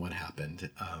explain to them what happened.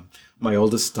 My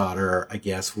oldest daughter, I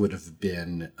guess, would have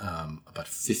been about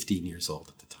 15 years old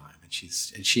at the time. And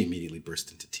she immediately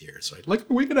burst into tears, right? Like,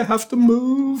 are we going to have to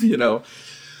move,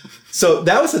 So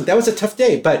that was a tough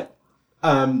day. But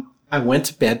I went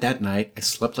to bed that night. I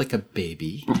slept like a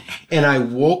baby. And I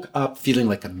woke up feeling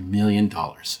like $1 million,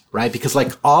 right? Because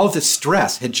like all of the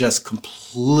stress had just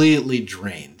completely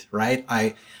drained, right?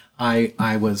 I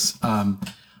was...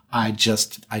 I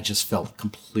just felt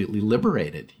completely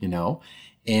liberated,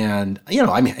 and,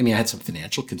 I mean, I had some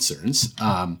financial concerns,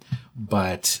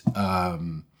 but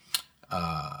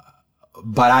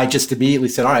I just immediately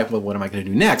said, all right, well, what am I going to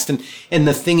do next? And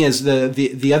the thing is, the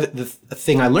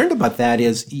thing I learned about that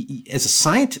is, as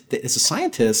a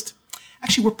scientist,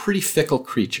 actually, we're pretty fickle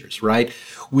creatures, right?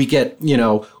 We get,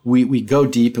 we go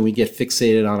deep and we get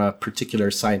fixated on a particular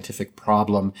scientific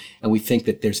problem, and we think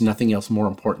that there's nothing else more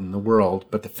important in the world.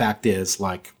 But the fact is,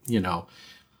 like,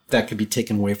 that could be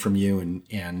taken away from you,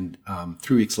 and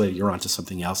 3 weeks later, you're onto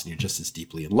something else, and you're just as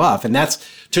deeply in love. And that's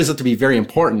turns out to be very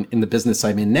important in the business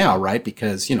I'm in now, right?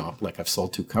 Because, like I've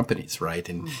sold 2 companies, right?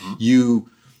 And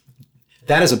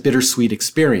that is a bittersweet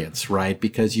experience, right?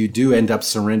 Because you do end up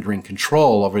surrendering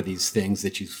control over these things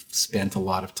that you've spent a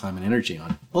lot of time and energy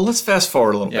on. Well, let's fast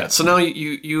forward a little bit. So now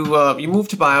you move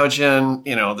to Biogen.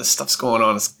 This stuff's going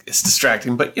on. It's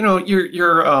distracting, but you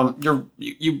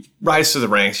rise through the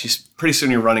ranks. Pretty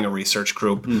soon you're running a research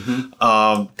group.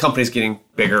 Company's getting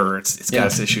bigger. It's got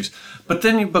its issues, but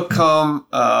then you become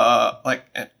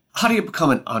how do you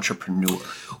become an entrepreneur?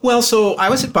 Well, so I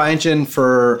was at Biogen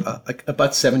for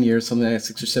about 7 years, something like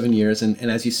 6 or 7 years, and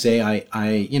as you say, I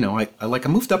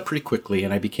moved up pretty quickly,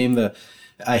 and I became the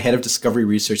head of discovery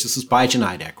research. This was Biogen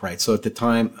IDEC, right? So at the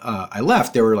time I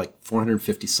left, there were like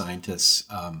 450 scientists,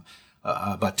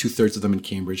 about 2/3 of them in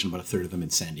Cambridge and about 1/3 of them in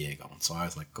San Diego. And so I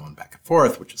was like going back and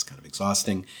forth, which was kind of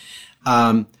exhausting.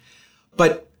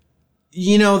 But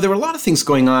there were a lot of things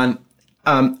going on.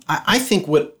 I think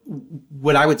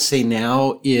what I would say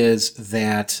now is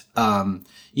that,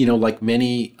 like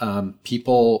many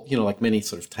people, like many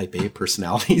sort of type A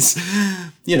personalities,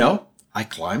 I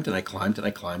climbed and I climbed and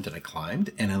I climbed and I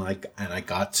climbed, and I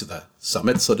got to the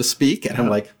summit, so to speak, and I'm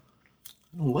like,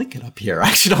 I don't like it up here. I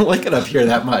actually don't like it up here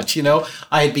that much.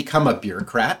 I had become a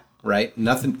bureaucrat, right?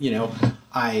 Nothing,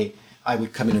 I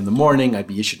would come in the morning, I'd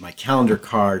be issued my calendar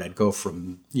card, I'd go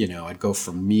from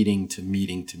meeting to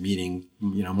meeting to meeting,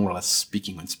 more or less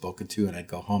speaking when spoken to, and I'd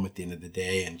go home at the end of the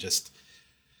day and just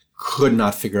could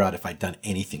not figure out if I'd done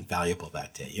anything valuable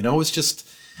that day. It was just,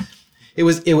 it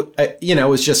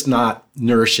was just not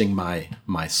nourishing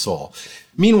my soul.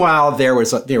 Meanwhile, there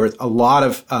was a lot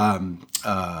of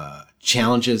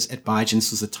challenges at Biogen.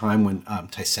 This was a time when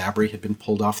Tysabri had been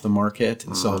pulled off the market,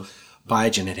 and so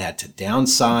Biogen had to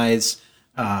downsize,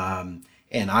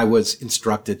 and I was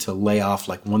instructed to lay off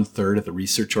like 1/3 of the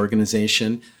research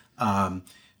organization. The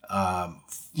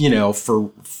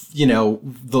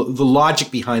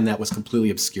logic behind that was completely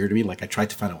obscure to me. Like I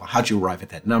tried to find out, well, how'd you arrive at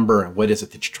that number, and what is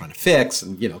it that you're trying to fix?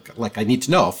 And I need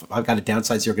to know if I've got to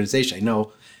downsize the organization.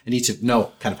 I need to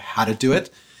know kind of how to do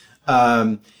it.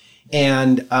 And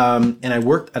I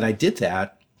worked, and I did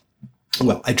that.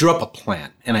 Well, I drew up a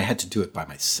plan, and I had to do it by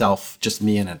myself, just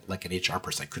me and an HR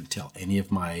person. I couldn't tell any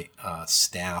of my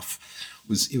staff.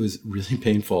 It was really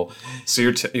painful. So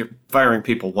you're firing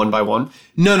people one by one?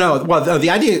 No. Well, the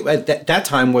idea at that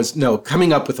time was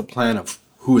coming up with a plan of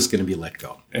who was going to be let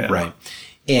go, right?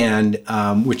 And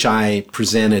which I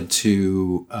presented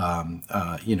to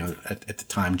at the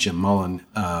time Jim Mullen,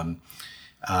 and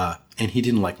he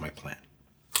didn't like my plan,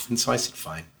 and so I said,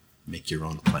 "Fine, make your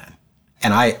own plan."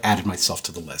 And I added myself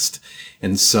to the list.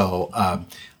 And so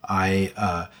I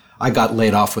got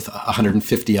laid off with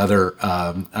 150 other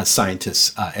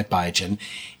scientists at Biogen.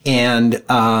 And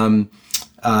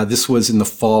this was in the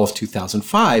fall of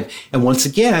 2005. And once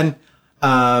again,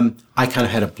 I kind of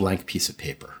had a blank piece of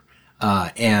paper.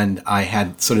 And I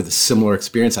had sort of the similar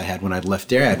experience I had when I'd left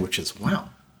Dairyad, which is, wow,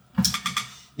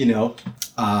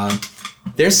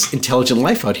 there's intelligent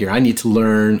life out here. I need to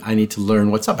learn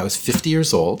what's up. I was 50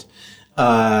 years old.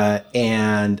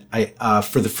 And I,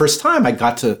 for the first time, I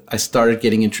started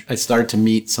to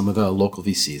meet some of the local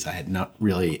VCs. I had not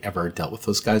really ever dealt with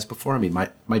those guys before. I mean,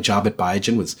 my job at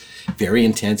Biogen was very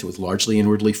intense. It was largely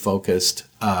inwardly focused.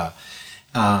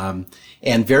 And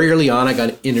very early on, I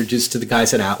got introduced to the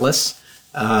guys at Atlas,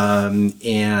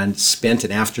 and spent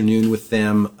an afternoon with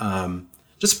them,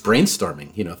 just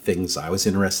brainstorming, things I was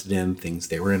interested in, things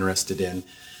they were interested in.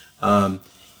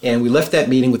 And we left that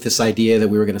meeting with this idea that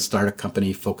we were going to start a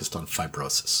company focused on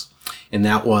fibrosis. And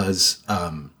that was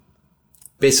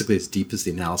basically as deep as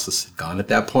the analysis had gone at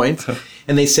that point.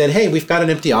 And they said, hey, we've got an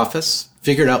empty office.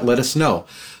 Figure it out. Let us know.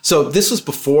 So this was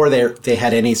before they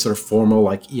had any sort of formal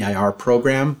like EIR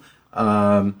program.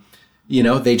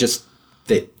 They just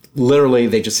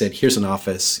said, here's an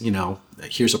office,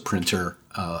 here's a printer,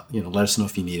 let us know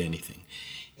if you need anything.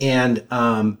 And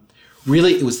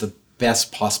really, it was the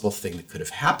best possible thing that could have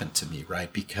happened to me,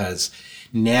 right? Because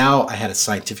now I had a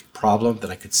scientific problem that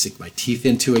I could sink my teeth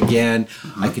into again.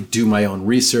 Mm-hmm. I could do my own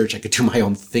research. I could do my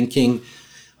own thinking.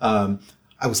 I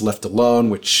was left alone,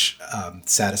 which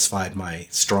satisfied my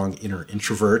strong inner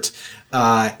introvert.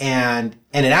 And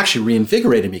it actually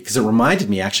reinvigorated me because it reminded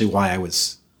me actually why I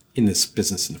was in this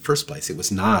business in the first place. It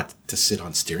was not to sit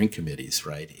on steering committees,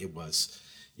 right? It was,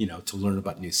 to learn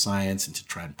about new science and to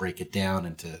try and break it down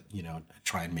and to,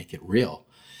 try and make it real.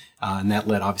 And that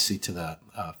led obviously to the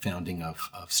founding of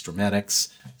Strometics.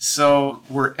 So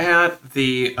we're at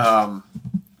the founding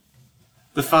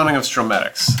of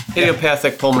Strometics,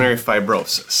 idiopathic pulmonary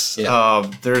fibrosis. Yeah.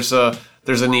 There's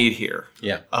a need here.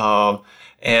 Yeah.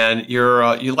 And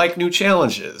you like new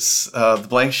challenges, the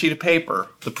blank sheet of paper,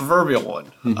 the proverbial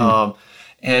one. Mm-hmm.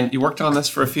 And you worked on this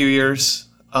for a few years.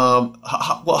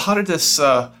 How did this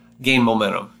gain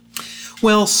momentum?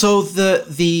 Well, so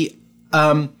fibrosis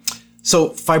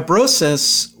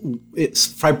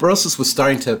was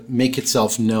starting to make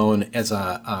itself known as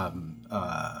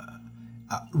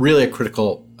really a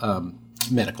critical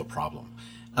medical problem.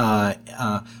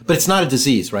 But it's not a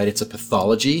disease, right? It's a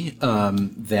pathology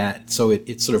it's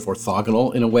sort of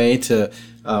orthogonal in a way to,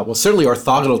 certainly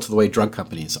orthogonal to the way drug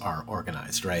companies are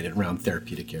organized, right, around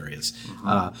therapeutic areas.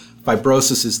 Mm-hmm.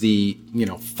 Fibrosis is the,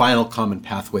 final common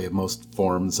pathway of most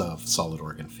forms of solid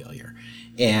organ failure.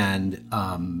 And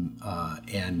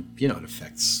it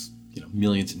affects,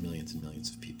 millions and millions and millions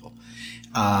of people.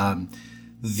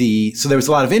 So there was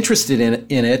a lot of interest in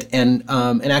it,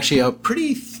 and actually a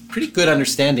pretty good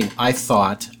understanding, I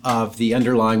thought, of the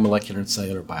underlying molecular and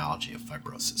cellular biology of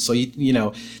fibrosis. So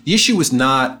the issue was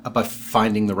not about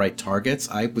finding the right targets.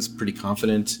 I was pretty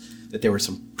confident that there were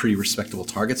some pretty respectable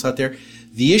targets out there.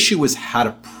 The issue was how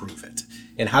to prove it,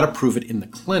 and how to prove it in the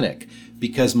clinic,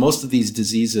 because most of these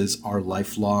diseases are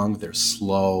lifelong, they're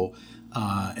slow,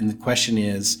 and the question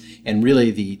is, and really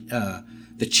the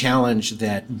challenge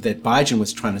that Biogen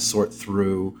was trying to sort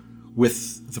through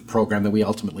with the program that we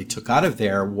ultimately took out of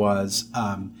there was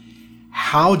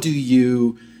how do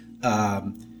you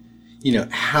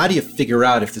figure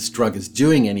out if this drug is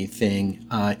doing anything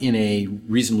in a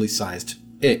reasonly sized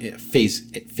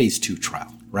phase 2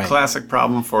 trial, right? Classic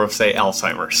problem for, say,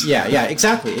 Alzheimer's. Yeah,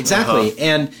 exactly. Uh-huh.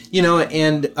 And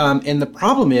and the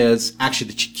problem is actually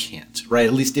that you can't, right?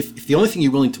 At least if the only thing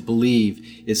you're willing to believe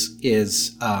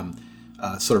is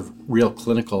sort of real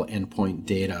clinical endpoint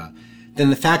data, then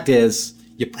the fact is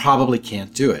you probably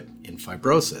can't do it in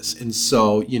fibrosis. And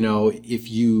so,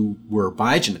 if you were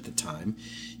Biogen at the time,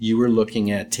 you were looking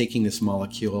at taking this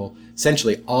molecule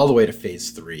essentially all the way to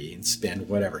phase 3 and spend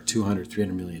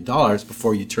 $200-300 million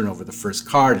before you turn over the first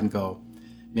card and go,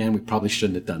 man, we probably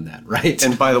shouldn't have done that, right?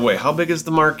 And by the way, how big is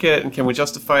the market, and can we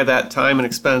justify that time and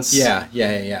expense? Yeah.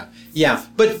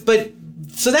 But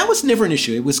so that was never an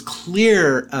issue. It was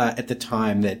clear at the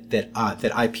time that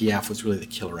IPF was really the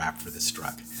killer app for this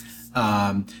drug.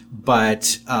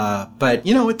 But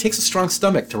it takes a strong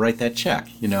stomach to write that check,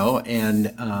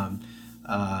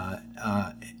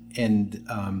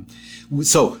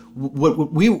 so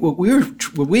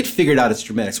what we'd figured out at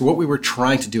Strometics, what we were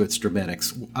trying to do at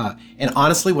Strometics, and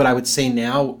honestly, what I would say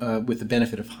now, with the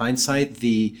benefit of hindsight,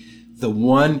 the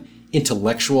one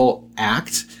intellectual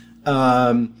act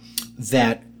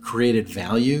that created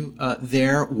value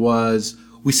there was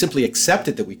we simply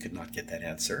accepted that we could not get that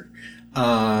answer,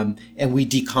 and we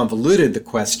deconvoluted the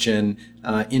question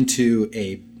into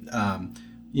a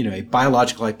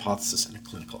biological hypothesis and a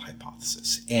clinical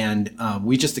hypothesis. And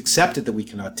we just accepted that we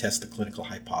cannot test the clinical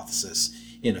hypothesis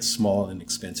in a small and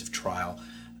inexpensive trial,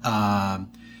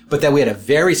 but that we had a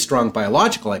very strong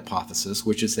biological hypothesis,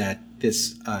 which is that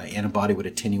this antibody would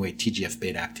attenuate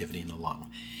TGF-beta activity in the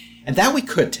lung. And that we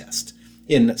could test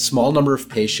in a small number of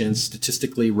patients,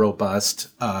 statistically robust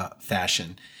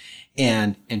fashion,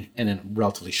 and in a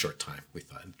relatively short time. We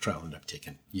thought the trial ended up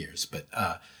taking years.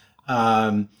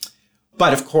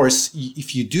 But of course,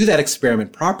 if you do that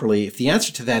experiment properly, if the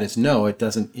answer to that is no, it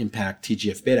doesn't impact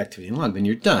TGF-beta activity in the lung, then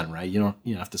you're done, right? You don't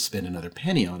have to spend another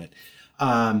penny on it.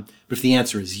 But if the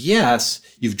answer is yes,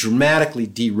 you've dramatically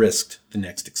de-risked the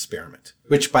next experiment,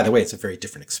 which, by the way, it's a very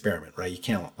different experiment, right? You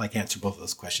can't answer both of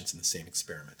those questions in the same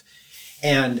experiment.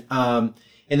 And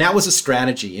that was a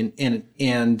strategy.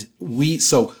 And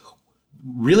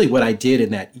really what I did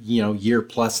in that, year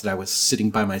plus that I was sitting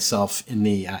by myself in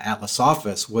the Atlas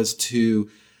office was to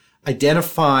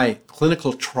identify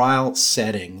clinical trial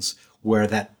settings where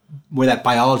that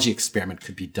biology experiment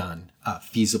could be done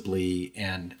feasibly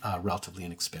and relatively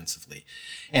inexpensively.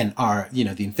 And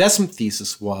the investment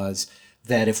thesis was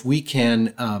that if we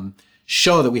can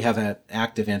show that we have an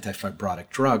active antifibrotic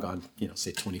drug on,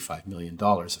 say $25 million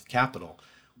of capital,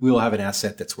 we will have an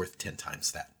asset that's worth 10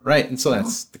 times that, right? And so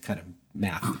that's the kind of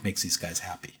math that makes these guys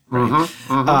happy, right?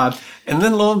 And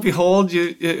then lo and behold,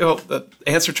 the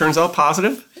answer turns out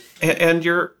positive, and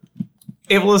you're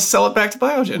able to sell it back to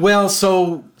Biogen. Well,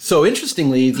 so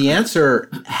interestingly, the answer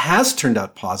has turned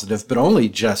out positive, but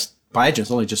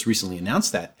Biogen's only just recently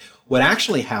announced that. What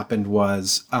actually happened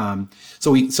was,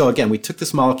 we took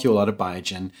this molecule out of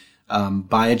Biogen.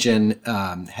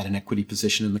 Biogen had an equity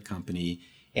position in the company,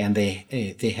 and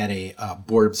they had a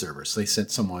board observer. So they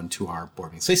sent someone to our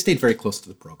board meeting. So they stayed very close to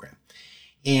the program.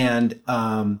 And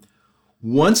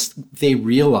once they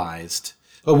realized,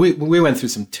 we went through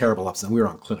some terrible ups, and we were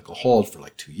on clinical hold for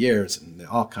like 2 years, and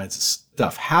all kinds of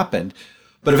stuff happened.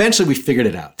 But eventually we figured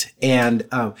it out. And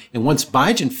once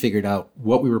Biogen figured out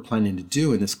what we were planning to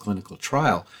do in this clinical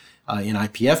trial in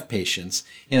IPF patients,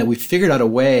 and we figured out a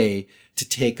way to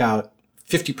take out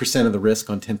 50% of the risk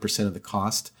on 10% of the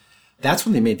cost, that's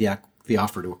when they made the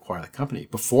offer to acquire the company,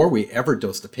 before we ever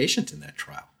dosed a patient in that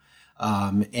trial.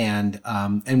 And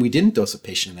we didn't dose a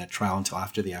patient in that trial until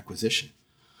after the acquisition.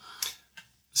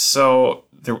 So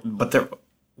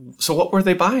what were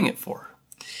they buying it for?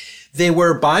 They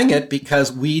were buying it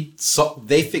because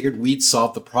they figured we'd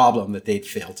solve the problem that they'd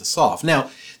failed to solve. Now,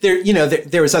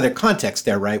 there was other context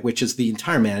there, right? Which is the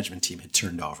entire management team had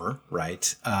turned over,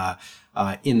 right?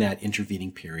 In that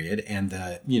intervening period, and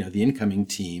the incoming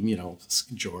team,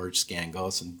 George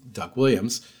Scangos and Doug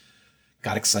Williams,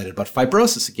 got excited about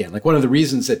fibrosis again. Like, one of the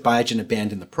reasons that Biogen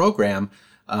abandoned the program,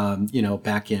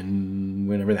 back in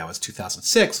whenever that was,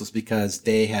 2006, was because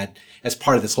they had, as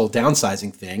part of this whole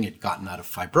downsizing thing, had gotten out of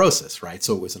fibrosis, right?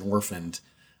 So it was an orphaned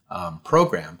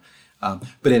program.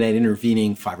 But in that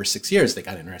intervening 5 or 6 years, they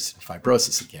got interested in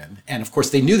fibrosis again. And of course,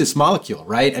 they knew this molecule,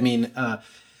 right? I mean,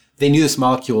 they knew this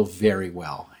molecule very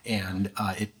well, and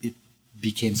it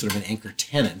became sort of an anchor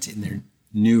tenant in their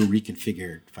new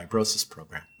reconfigured fibrosis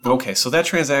program. Okay, so that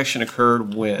transaction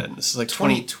occurred when? This is like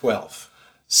 2012.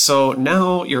 So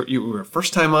now you were a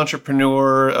first-time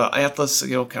entrepreneur. Atlas,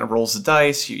 kind of rolls the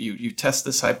dice. You test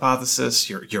this hypothesis.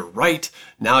 You're right.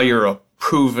 Now you're a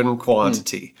proven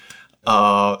quantity.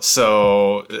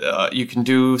 So you can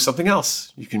do something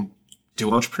else. You can do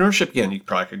entrepreneurship again. You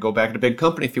probably could go back to a big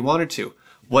company if you wanted to.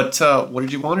 What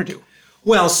did you want to do?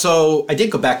 Well, so I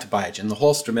did go back to Biogen. The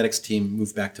whole Strometics team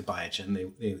moved back to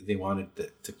Biogen. They wanted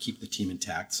to keep the team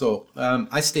intact. So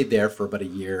I stayed there for about a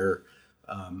year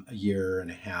and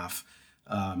a half,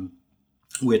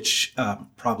 which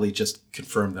probably just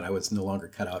confirmed that I was no longer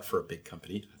cut out for a big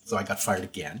company. So I got fired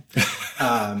again.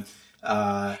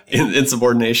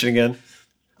 Insubordination again?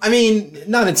 I mean,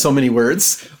 not in so many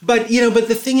words, but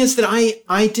the thing is that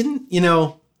I didn't,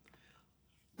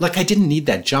 I didn't need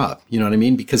that job, you know what I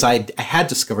mean? Because I had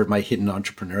discovered my hidden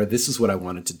entrepreneur. This is what I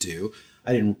wanted to do.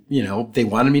 I didn't, they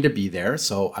wanted me to be there,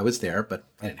 so I was there, but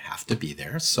I didn't have to be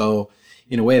there. So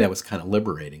in a way, that was kind of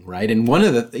liberating, right? And one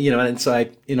of the, and so I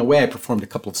performed a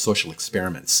couple of social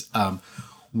experiments.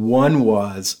 One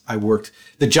was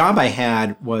the job I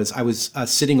had was I was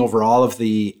sitting over all of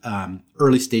the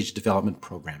early stage development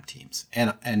program teams.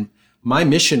 And my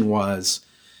mission was,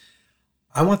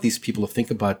 I want these people to think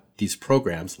about these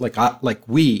programs like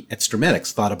we at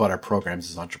Strometics thought about our programs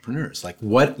as entrepreneurs. Like,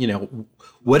 what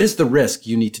is the risk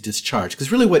you need to discharge?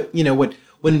 Because really what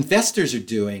investors are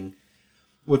doing,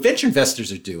 what venture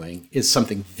investors are doing is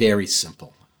something very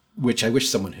simple, which I wish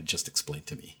someone had just explained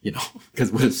to me, because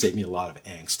it would have saved me a lot of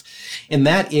angst. And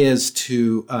that is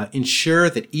to ensure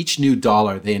that each new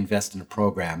dollar they invest in a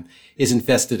program is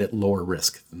invested at lower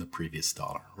risk than the previous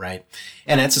dollar, right?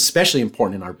 And that's especially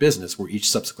important in our business, where each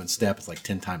subsequent step is like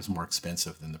 10 times more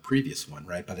expensive than the previous one,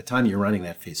 right? By the time you're running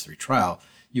that phase 3 trial,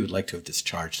 you would like to have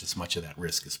discharged as much of that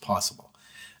risk as possible.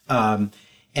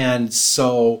 And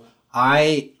so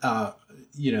I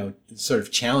sort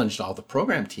of challenged all the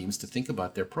program teams to think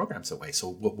about their programs that way. So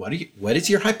what is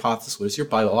your hypothesis? What is your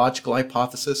biological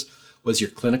hypothesis? What is your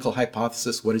clinical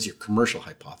hypothesis? What is your commercial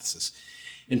hypothesis?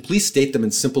 And please state them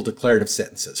in simple declarative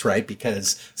sentences, right?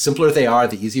 Because simpler they are,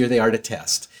 the easier they are to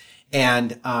test.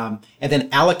 And then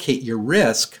allocate your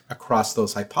risk across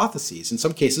those hypotheses. In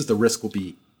some cases, the risk will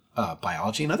be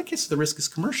biology. In other cases, the risk is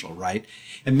commercial, right?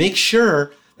 And make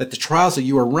sure that the trials that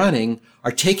you are running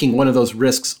are taking one of those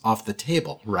risks off the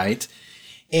table, right?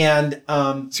 And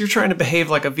so you're trying to behave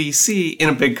like a VC in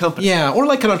a big company. Yeah, or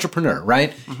like an entrepreneur,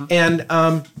 right? Mm-hmm. And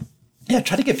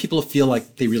try to get people to feel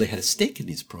like they really had a stake in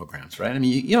these programs, right? I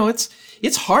mean,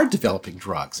 it's hard developing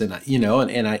drugs, and I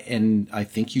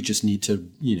think you just need to,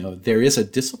 there is a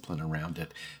discipline around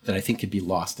it that I think could be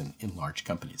lost in large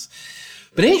companies.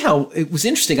 But anyhow, it was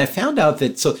interesting. I found out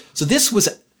that so this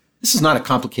is not a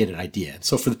complicated idea. And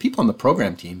so for the people on the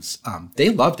program teams, they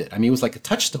loved it. I mean, it was like a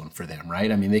touchstone for them,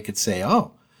 right? I mean, they could say,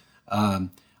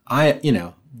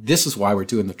 this is why we're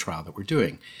doing the trial that we're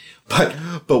doing.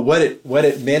 But what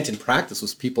it meant in practice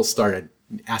was people started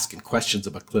asking questions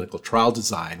about clinical trial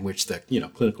design, which the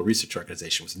clinical research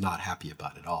organization was not happy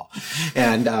about at all.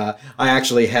 And I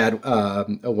actually had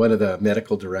one of the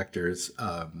medical directors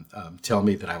tell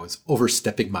me that I was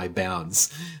overstepping my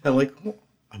bounds. And I'm like, well,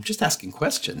 I'm just asking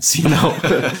questions,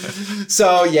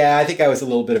 So yeah, I think I was a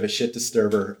little bit of a shit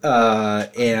disturber.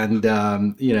 Doug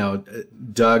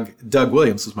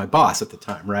Williams was my boss at the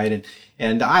time, right?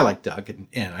 And I like Doug, and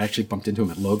I actually bumped into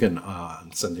him at Logan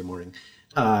on Sunday morning.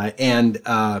 I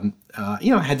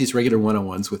had these regular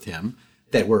one-on-ones with him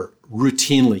that were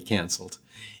routinely canceled.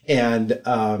 But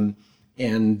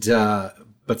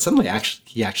suddenly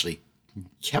he actually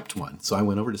kept one. So I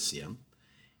went over to see him.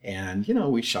 And,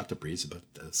 we shot the breeze about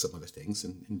some other things.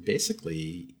 And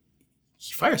basically,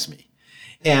 he fires me.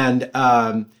 And,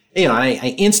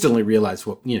 I instantly realized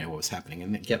what was happening.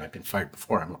 And again, I've been fired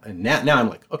before. And now I'm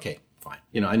like, okay, fine.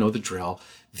 I know the drill.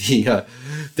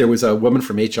 There was a woman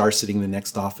from HR sitting in the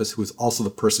next office who was also the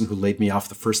person who laid me off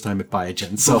the first time at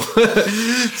Biogen. So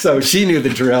she knew the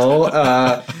drill.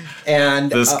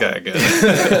 This guy again.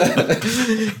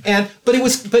 But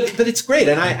it's great,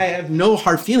 and I have no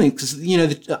hard feelings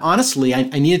because honestly,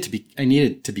 I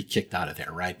needed to be kicked out of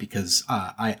there, right? Because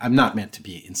I'm not meant to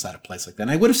be inside a place like that.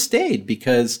 And I would have stayed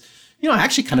because I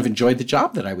actually kind of enjoyed the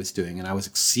job that I was doing, and I was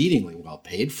exceedingly well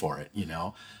paid for it,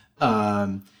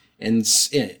 And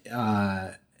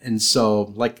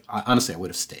so, like, honestly, I would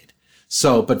have stayed.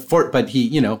 So, but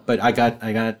I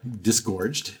got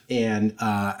disgorged, and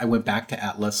I went back to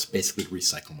Atlas basically to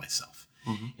recycle myself.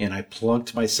 Mm-hmm. And I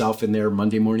plunked myself in their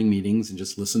Monday morning meetings and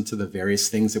just listened to the various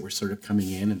things that were sort of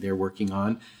coming in and they're working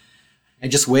on. I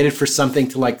just waited for something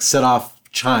to like set off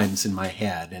chimes in my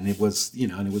head, and it was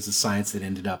a science that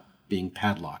ended up being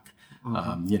padlock.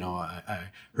 Mm-hmm. I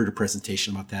heard a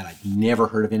presentation about that. I'd never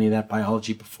heard of any of that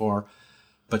biology before,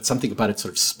 but something about it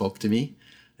sort of spoke to me.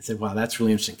 I said, wow, that's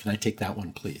really interesting. Can I take that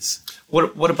one, please?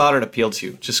 What about it appealed to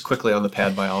you? Just quickly on the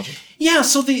pad biology. Yeah,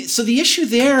 so the issue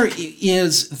there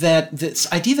is that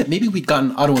this idea that maybe we'd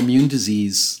gotten autoimmune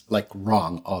disease like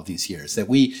wrong all these years, that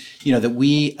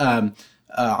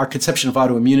our conception of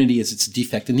autoimmunity is it's a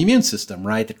defect in the immune system,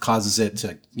 right? That causes it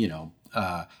to,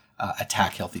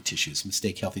 attack healthy tissues,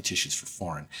 mistake healthy tissues for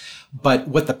foreign. But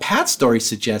what the PAD story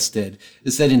suggested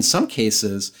is that in some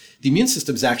cases, the immune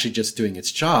system is actually just doing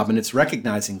its job, and it's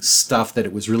recognizing stuff that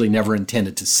it was really never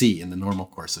intended to see in the normal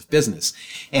course of business.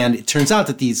 And it turns out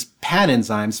that these PAD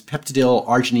enzymes, peptidyl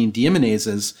arginine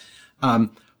deaminases,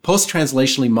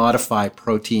 post-translationally modify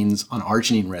proteins on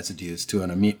arginine residues to a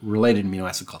related amino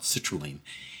acid called citrulline.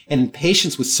 And in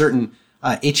patients with certain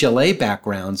HLA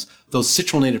backgrounds, those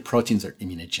citrullinated proteins are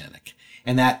immunogenic,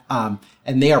 and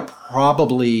they are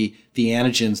probably the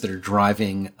antigens that are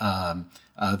driving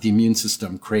the immune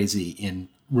system crazy in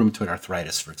rheumatoid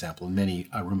arthritis, for example, in many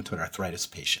rheumatoid arthritis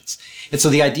patients. And so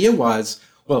the idea was,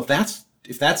 well, if that's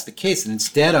the case, and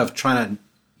instead of trying to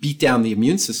beat down the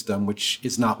immune system, which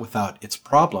is not without its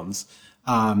problems,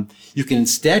 you can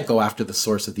instead go after the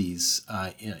source of these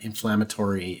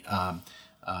inflammatory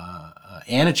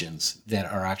antigens that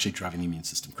are actually driving the immune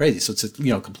system crazy. So it's a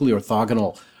completely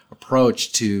orthogonal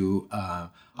approach to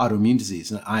autoimmune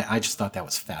disease, and I just thought that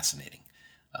was fascinating.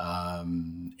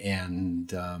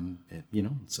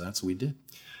 So that's what we did.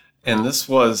 And this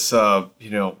was, one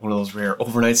of those rare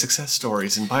overnight success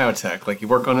stories in biotech. Like you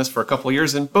work on this for a couple of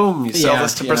years, and boom, you sell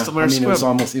this to Bristol Myers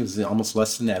Squibb. It was almost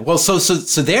less than that. Well, so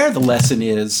there the lesson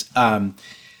is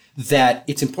that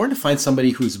it's important to find somebody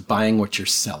who's buying what you're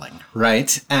selling,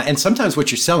 right? And sometimes what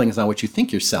you're selling is not what you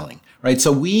think you're selling, right?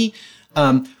 So we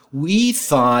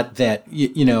thought that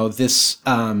one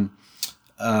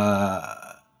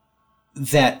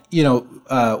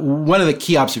of the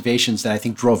key observations that I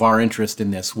think drove our interest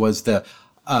in this was that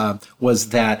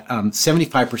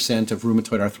 75% of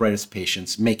rheumatoid arthritis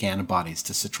patients make antibodies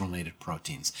to citrullinated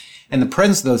proteins. And the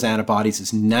presence of those antibodies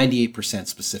is 98%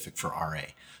 specific for RA.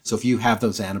 So if you have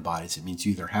those antibodies, it means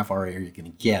you either have RA or you're going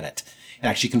to get it. And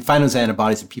actually, you can find those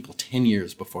antibodies in people 10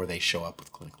 years before they show up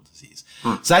with clinical disease. disease.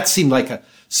 So that seemed like a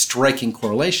striking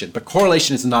correlation. But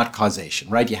correlation is not causation,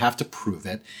 right? You have to prove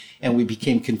it. And we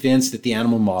became convinced that the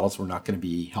animal models were not going to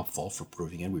be helpful for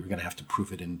proving it. We were going to have to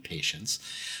prove it in patients.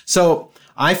 So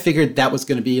I figured that was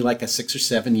going to be like a 6 or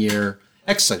 7 year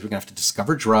exercise. We're going to have to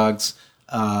discover drugs.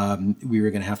 We were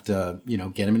going to have to,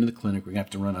 get them into the clinic. We're going to have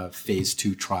to run a phase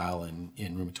 2 trial in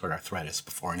rheumatoid arthritis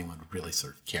before anyone would really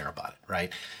sort of care about it,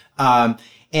 right?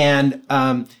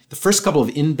 The first couple of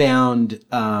inbound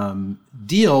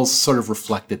deals sort of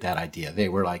reflected that idea. They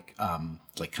were like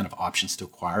kind of options to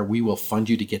acquire. We will fund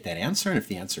you to get that answer, and if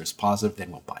the answer is positive,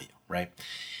 then we'll buy you, right?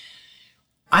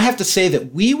 I have to say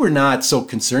that we were not so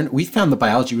concerned. We found the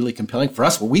biology really compelling. For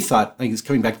us, what we thought, is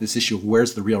coming back to this issue of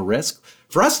where's the real risk.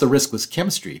 For us, the risk was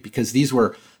chemistry, because these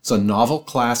were a novel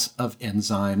class of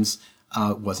enzymes.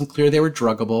 It wasn't clear they were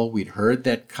druggable. We'd heard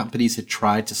that companies had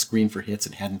tried to screen for hits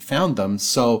and hadn't found them.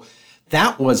 So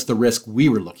that was the risk we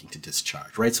were looking to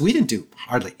discharge, right? So we didn't do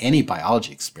hardly any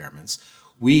biology experiments.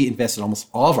 We invested almost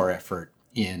all of our effort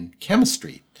in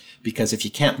chemistry, because if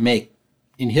you can't make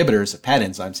inhibitors of PAD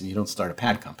enzymes, and you don't start a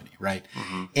PAD company, right?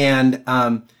 Mm-hmm. And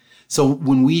so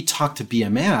when we talked to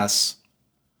BMS,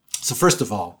 so first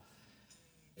of all,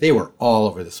 they were all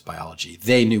over this biology.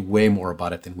 They knew way more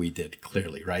about it than we did,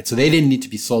 clearly, right? So they didn't need to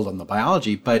be sold on the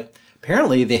biology, but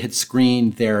apparently they had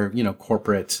screened their,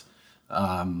 corporate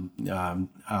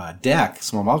deck,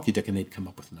 small molecule deck, and they'd come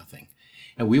up with nothing.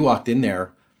 And we walked in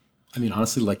there,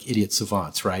 honestly, like idiot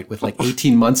savants, right? With like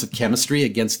 18 months of chemistry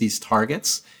against these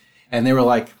targets. And they were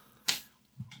like,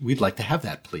 we'd like to have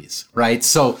that, please, right?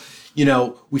 So,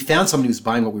 we found somebody who was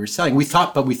buying what we were selling. We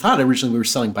thought originally we were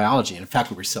selling biology, and in fact,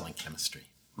 we were selling chemistry.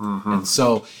 Mm-hmm. And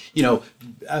so,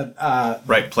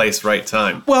 right place, right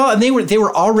time. Well, and they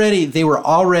were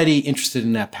already interested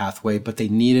in that pathway, but they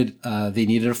needed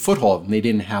a foothold, and they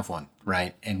didn't have one,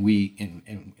 right? And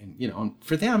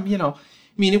for them,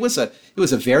 it was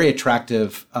a very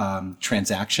attractive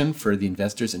transaction for the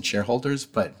investors and shareholders,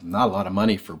 but not a lot of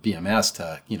money for BMS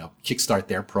to kickstart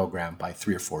their program by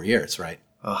 3 or 4 years, right?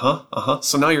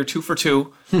 So now you're 2 for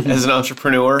 2 as an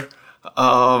entrepreneur,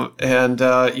 and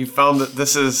you found that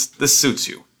this suits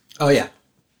you. Oh yeah.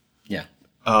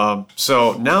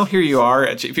 So now here you are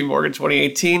at JP Morgan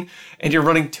 2018, and you're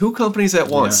running 2 companies at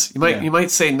once. You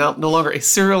might say no longer a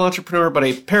serial entrepreneur, but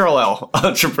a parallel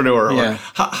entrepreneur. Yeah.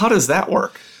 How does that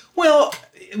work? Well.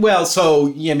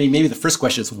 So maybe the first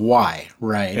question is why,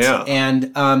 right? Yeah.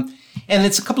 And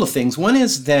it's a couple of things. One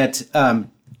is that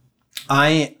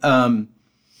I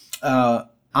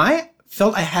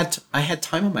felt I had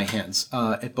time on my hands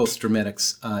at both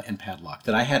Strometics and Padlock,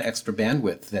 that I had extra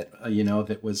bandwidth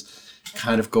that was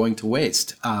kind of going to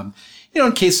waste.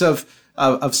 In case of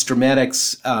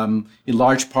Strometics, in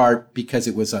large part because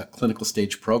it was a clinical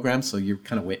stage program, so you're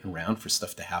kind of waiting around for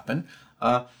stuff to happen.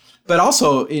 But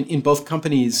also in both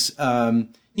companies,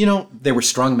 there were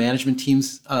strong management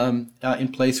teams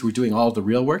in place who were doing all the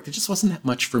real work. There just wasn't that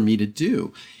much for me to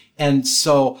do. And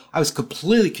so I was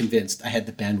completely convinced I had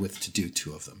the bandwidth to do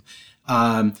 2 of them.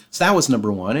 So that was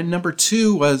number one. And number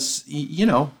 2 was,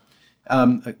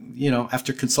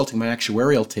 after consulting my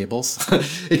actuarial tables,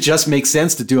 it just makes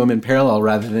sense to do them in parallel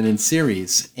rather than in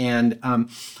series. And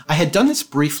I had done this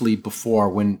briefly before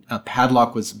when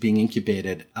Padlock was being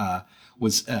incubated,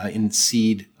 was in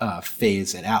seed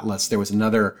phase at Atlas. There was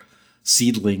another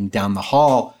seedling down the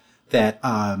hall that,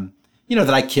 that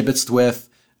I kibitzed with.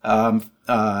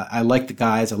 I liked the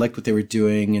guys. I liked what they were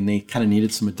doing, and they kind of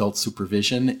needed some adult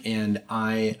supervision. And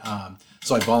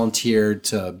so I volunteered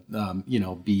to,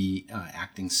 be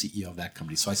acting CEO of that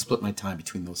company. So I split my time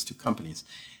between those 2 companies.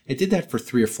 I did that for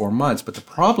 3 or 4 months, but the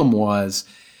problem was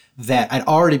that I'd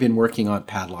already been working on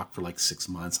Padlock for like 6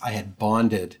 months. I had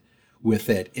bonded with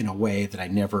it in a way that I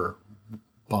never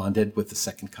bonded with the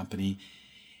second company,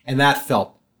 and that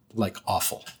felt like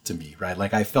awful to me, right?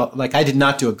 Like I felt like I did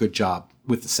not do a good job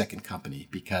with the second company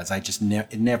because I just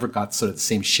it never got sort of the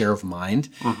same share of mind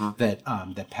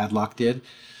that Padlock did.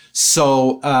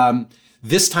 So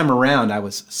this time around, I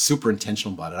was super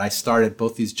intentional about it. I started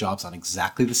both these jobs on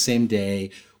exactly the same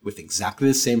day with exactly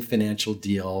the same financial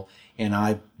deal, and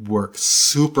I worked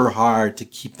super hard to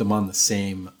keep them on the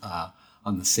same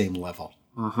level.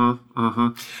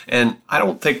 And I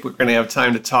don't think we're going to have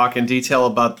time to talk in detail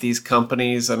about these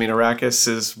companies. Arrakis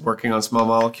is working on small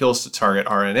molecules to target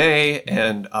RNA,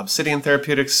 and Obsidian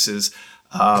Therapeutics is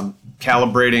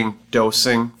calibrating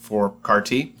dosing for CAR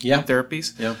T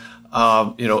therapies. Yeah.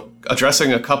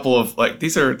 Addressing a couple of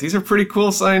these are pretty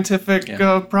cool scientific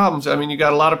problems. You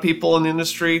got a lot of people in the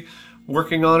industry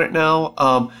working on it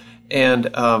now, and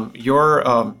you're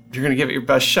going to give it your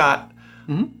best shot.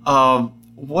 Mm-hmm.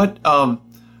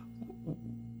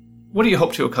 what do you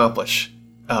hope to accomplish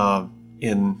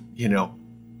within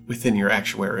your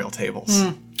actuarial tables?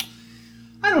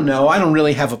 I don't know. I don't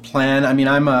really have a plan. I mean,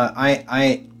 I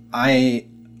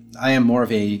am more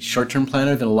of a short-term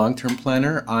planner than a long-term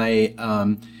planner. I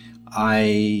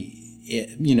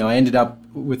ended up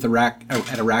with at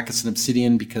Arrakis and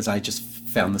Obsidian because I just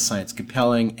found the science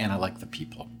compelling and I like the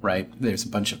people, right? There's a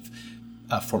bunch of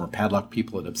former Padlock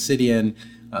people at Obsidian,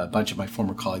 a bunch of my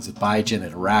former colleagues at Biogen,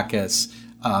 at Arrakis.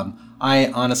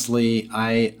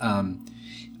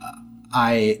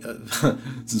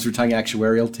 Since we're talking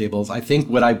actuarial tables, I think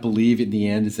what I believe in the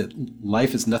end is that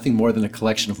life is nothing more than a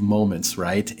collection of moments,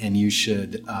 right? And you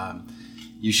should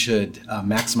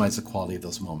maximize the quality of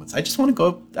those moments. I just want to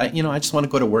go, I just want to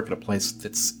go to work at a place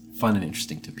that's fun and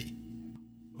interesting to be.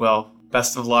 Well,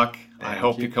 best of luck. I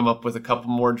hope you come up with a couple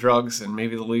more drugs and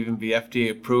maybe they'll even be FDA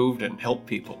approved and help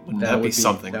people. Wouldn't that be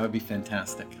something? That would be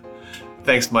fantastic.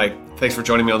 Thanks, Mike. Thanks for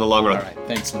joining me on The Long Run. All right.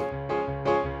 Thanks, Mike.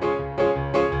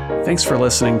 Thanks for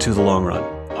listening to The Long Run,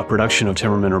 a production of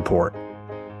Timmerman Report.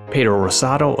 Pedro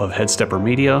Rosado of Headstepper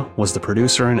Media was the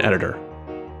producer and editor.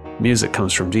 Music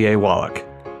comes from D.A. Wallach.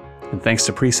 And thanks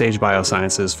to Presage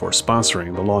Biosciences for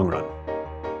sponsoring The Long Run.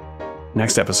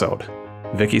 Next episode,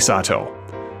 Vicky Sato.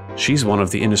 She's one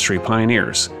of the industry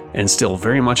pioneers and still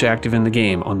very much active in the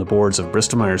game on the boards of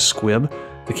Bristol Myers Squibb,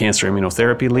 the cancer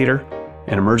immunotherapy leader,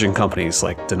 and emerging companies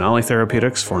like Denali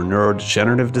Therapeutics for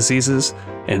neurodegenerative diseases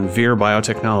and Vir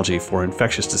Biotechnology for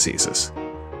infectious diseases.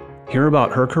 Hear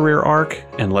about her career arc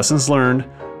and lessons learned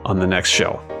on the next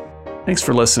show. Thanks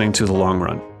for listening to The Long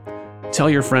Run. Tell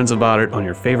your friends about it on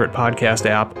your favorite podcast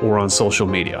app or on social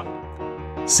media.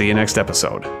 See you next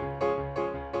episode.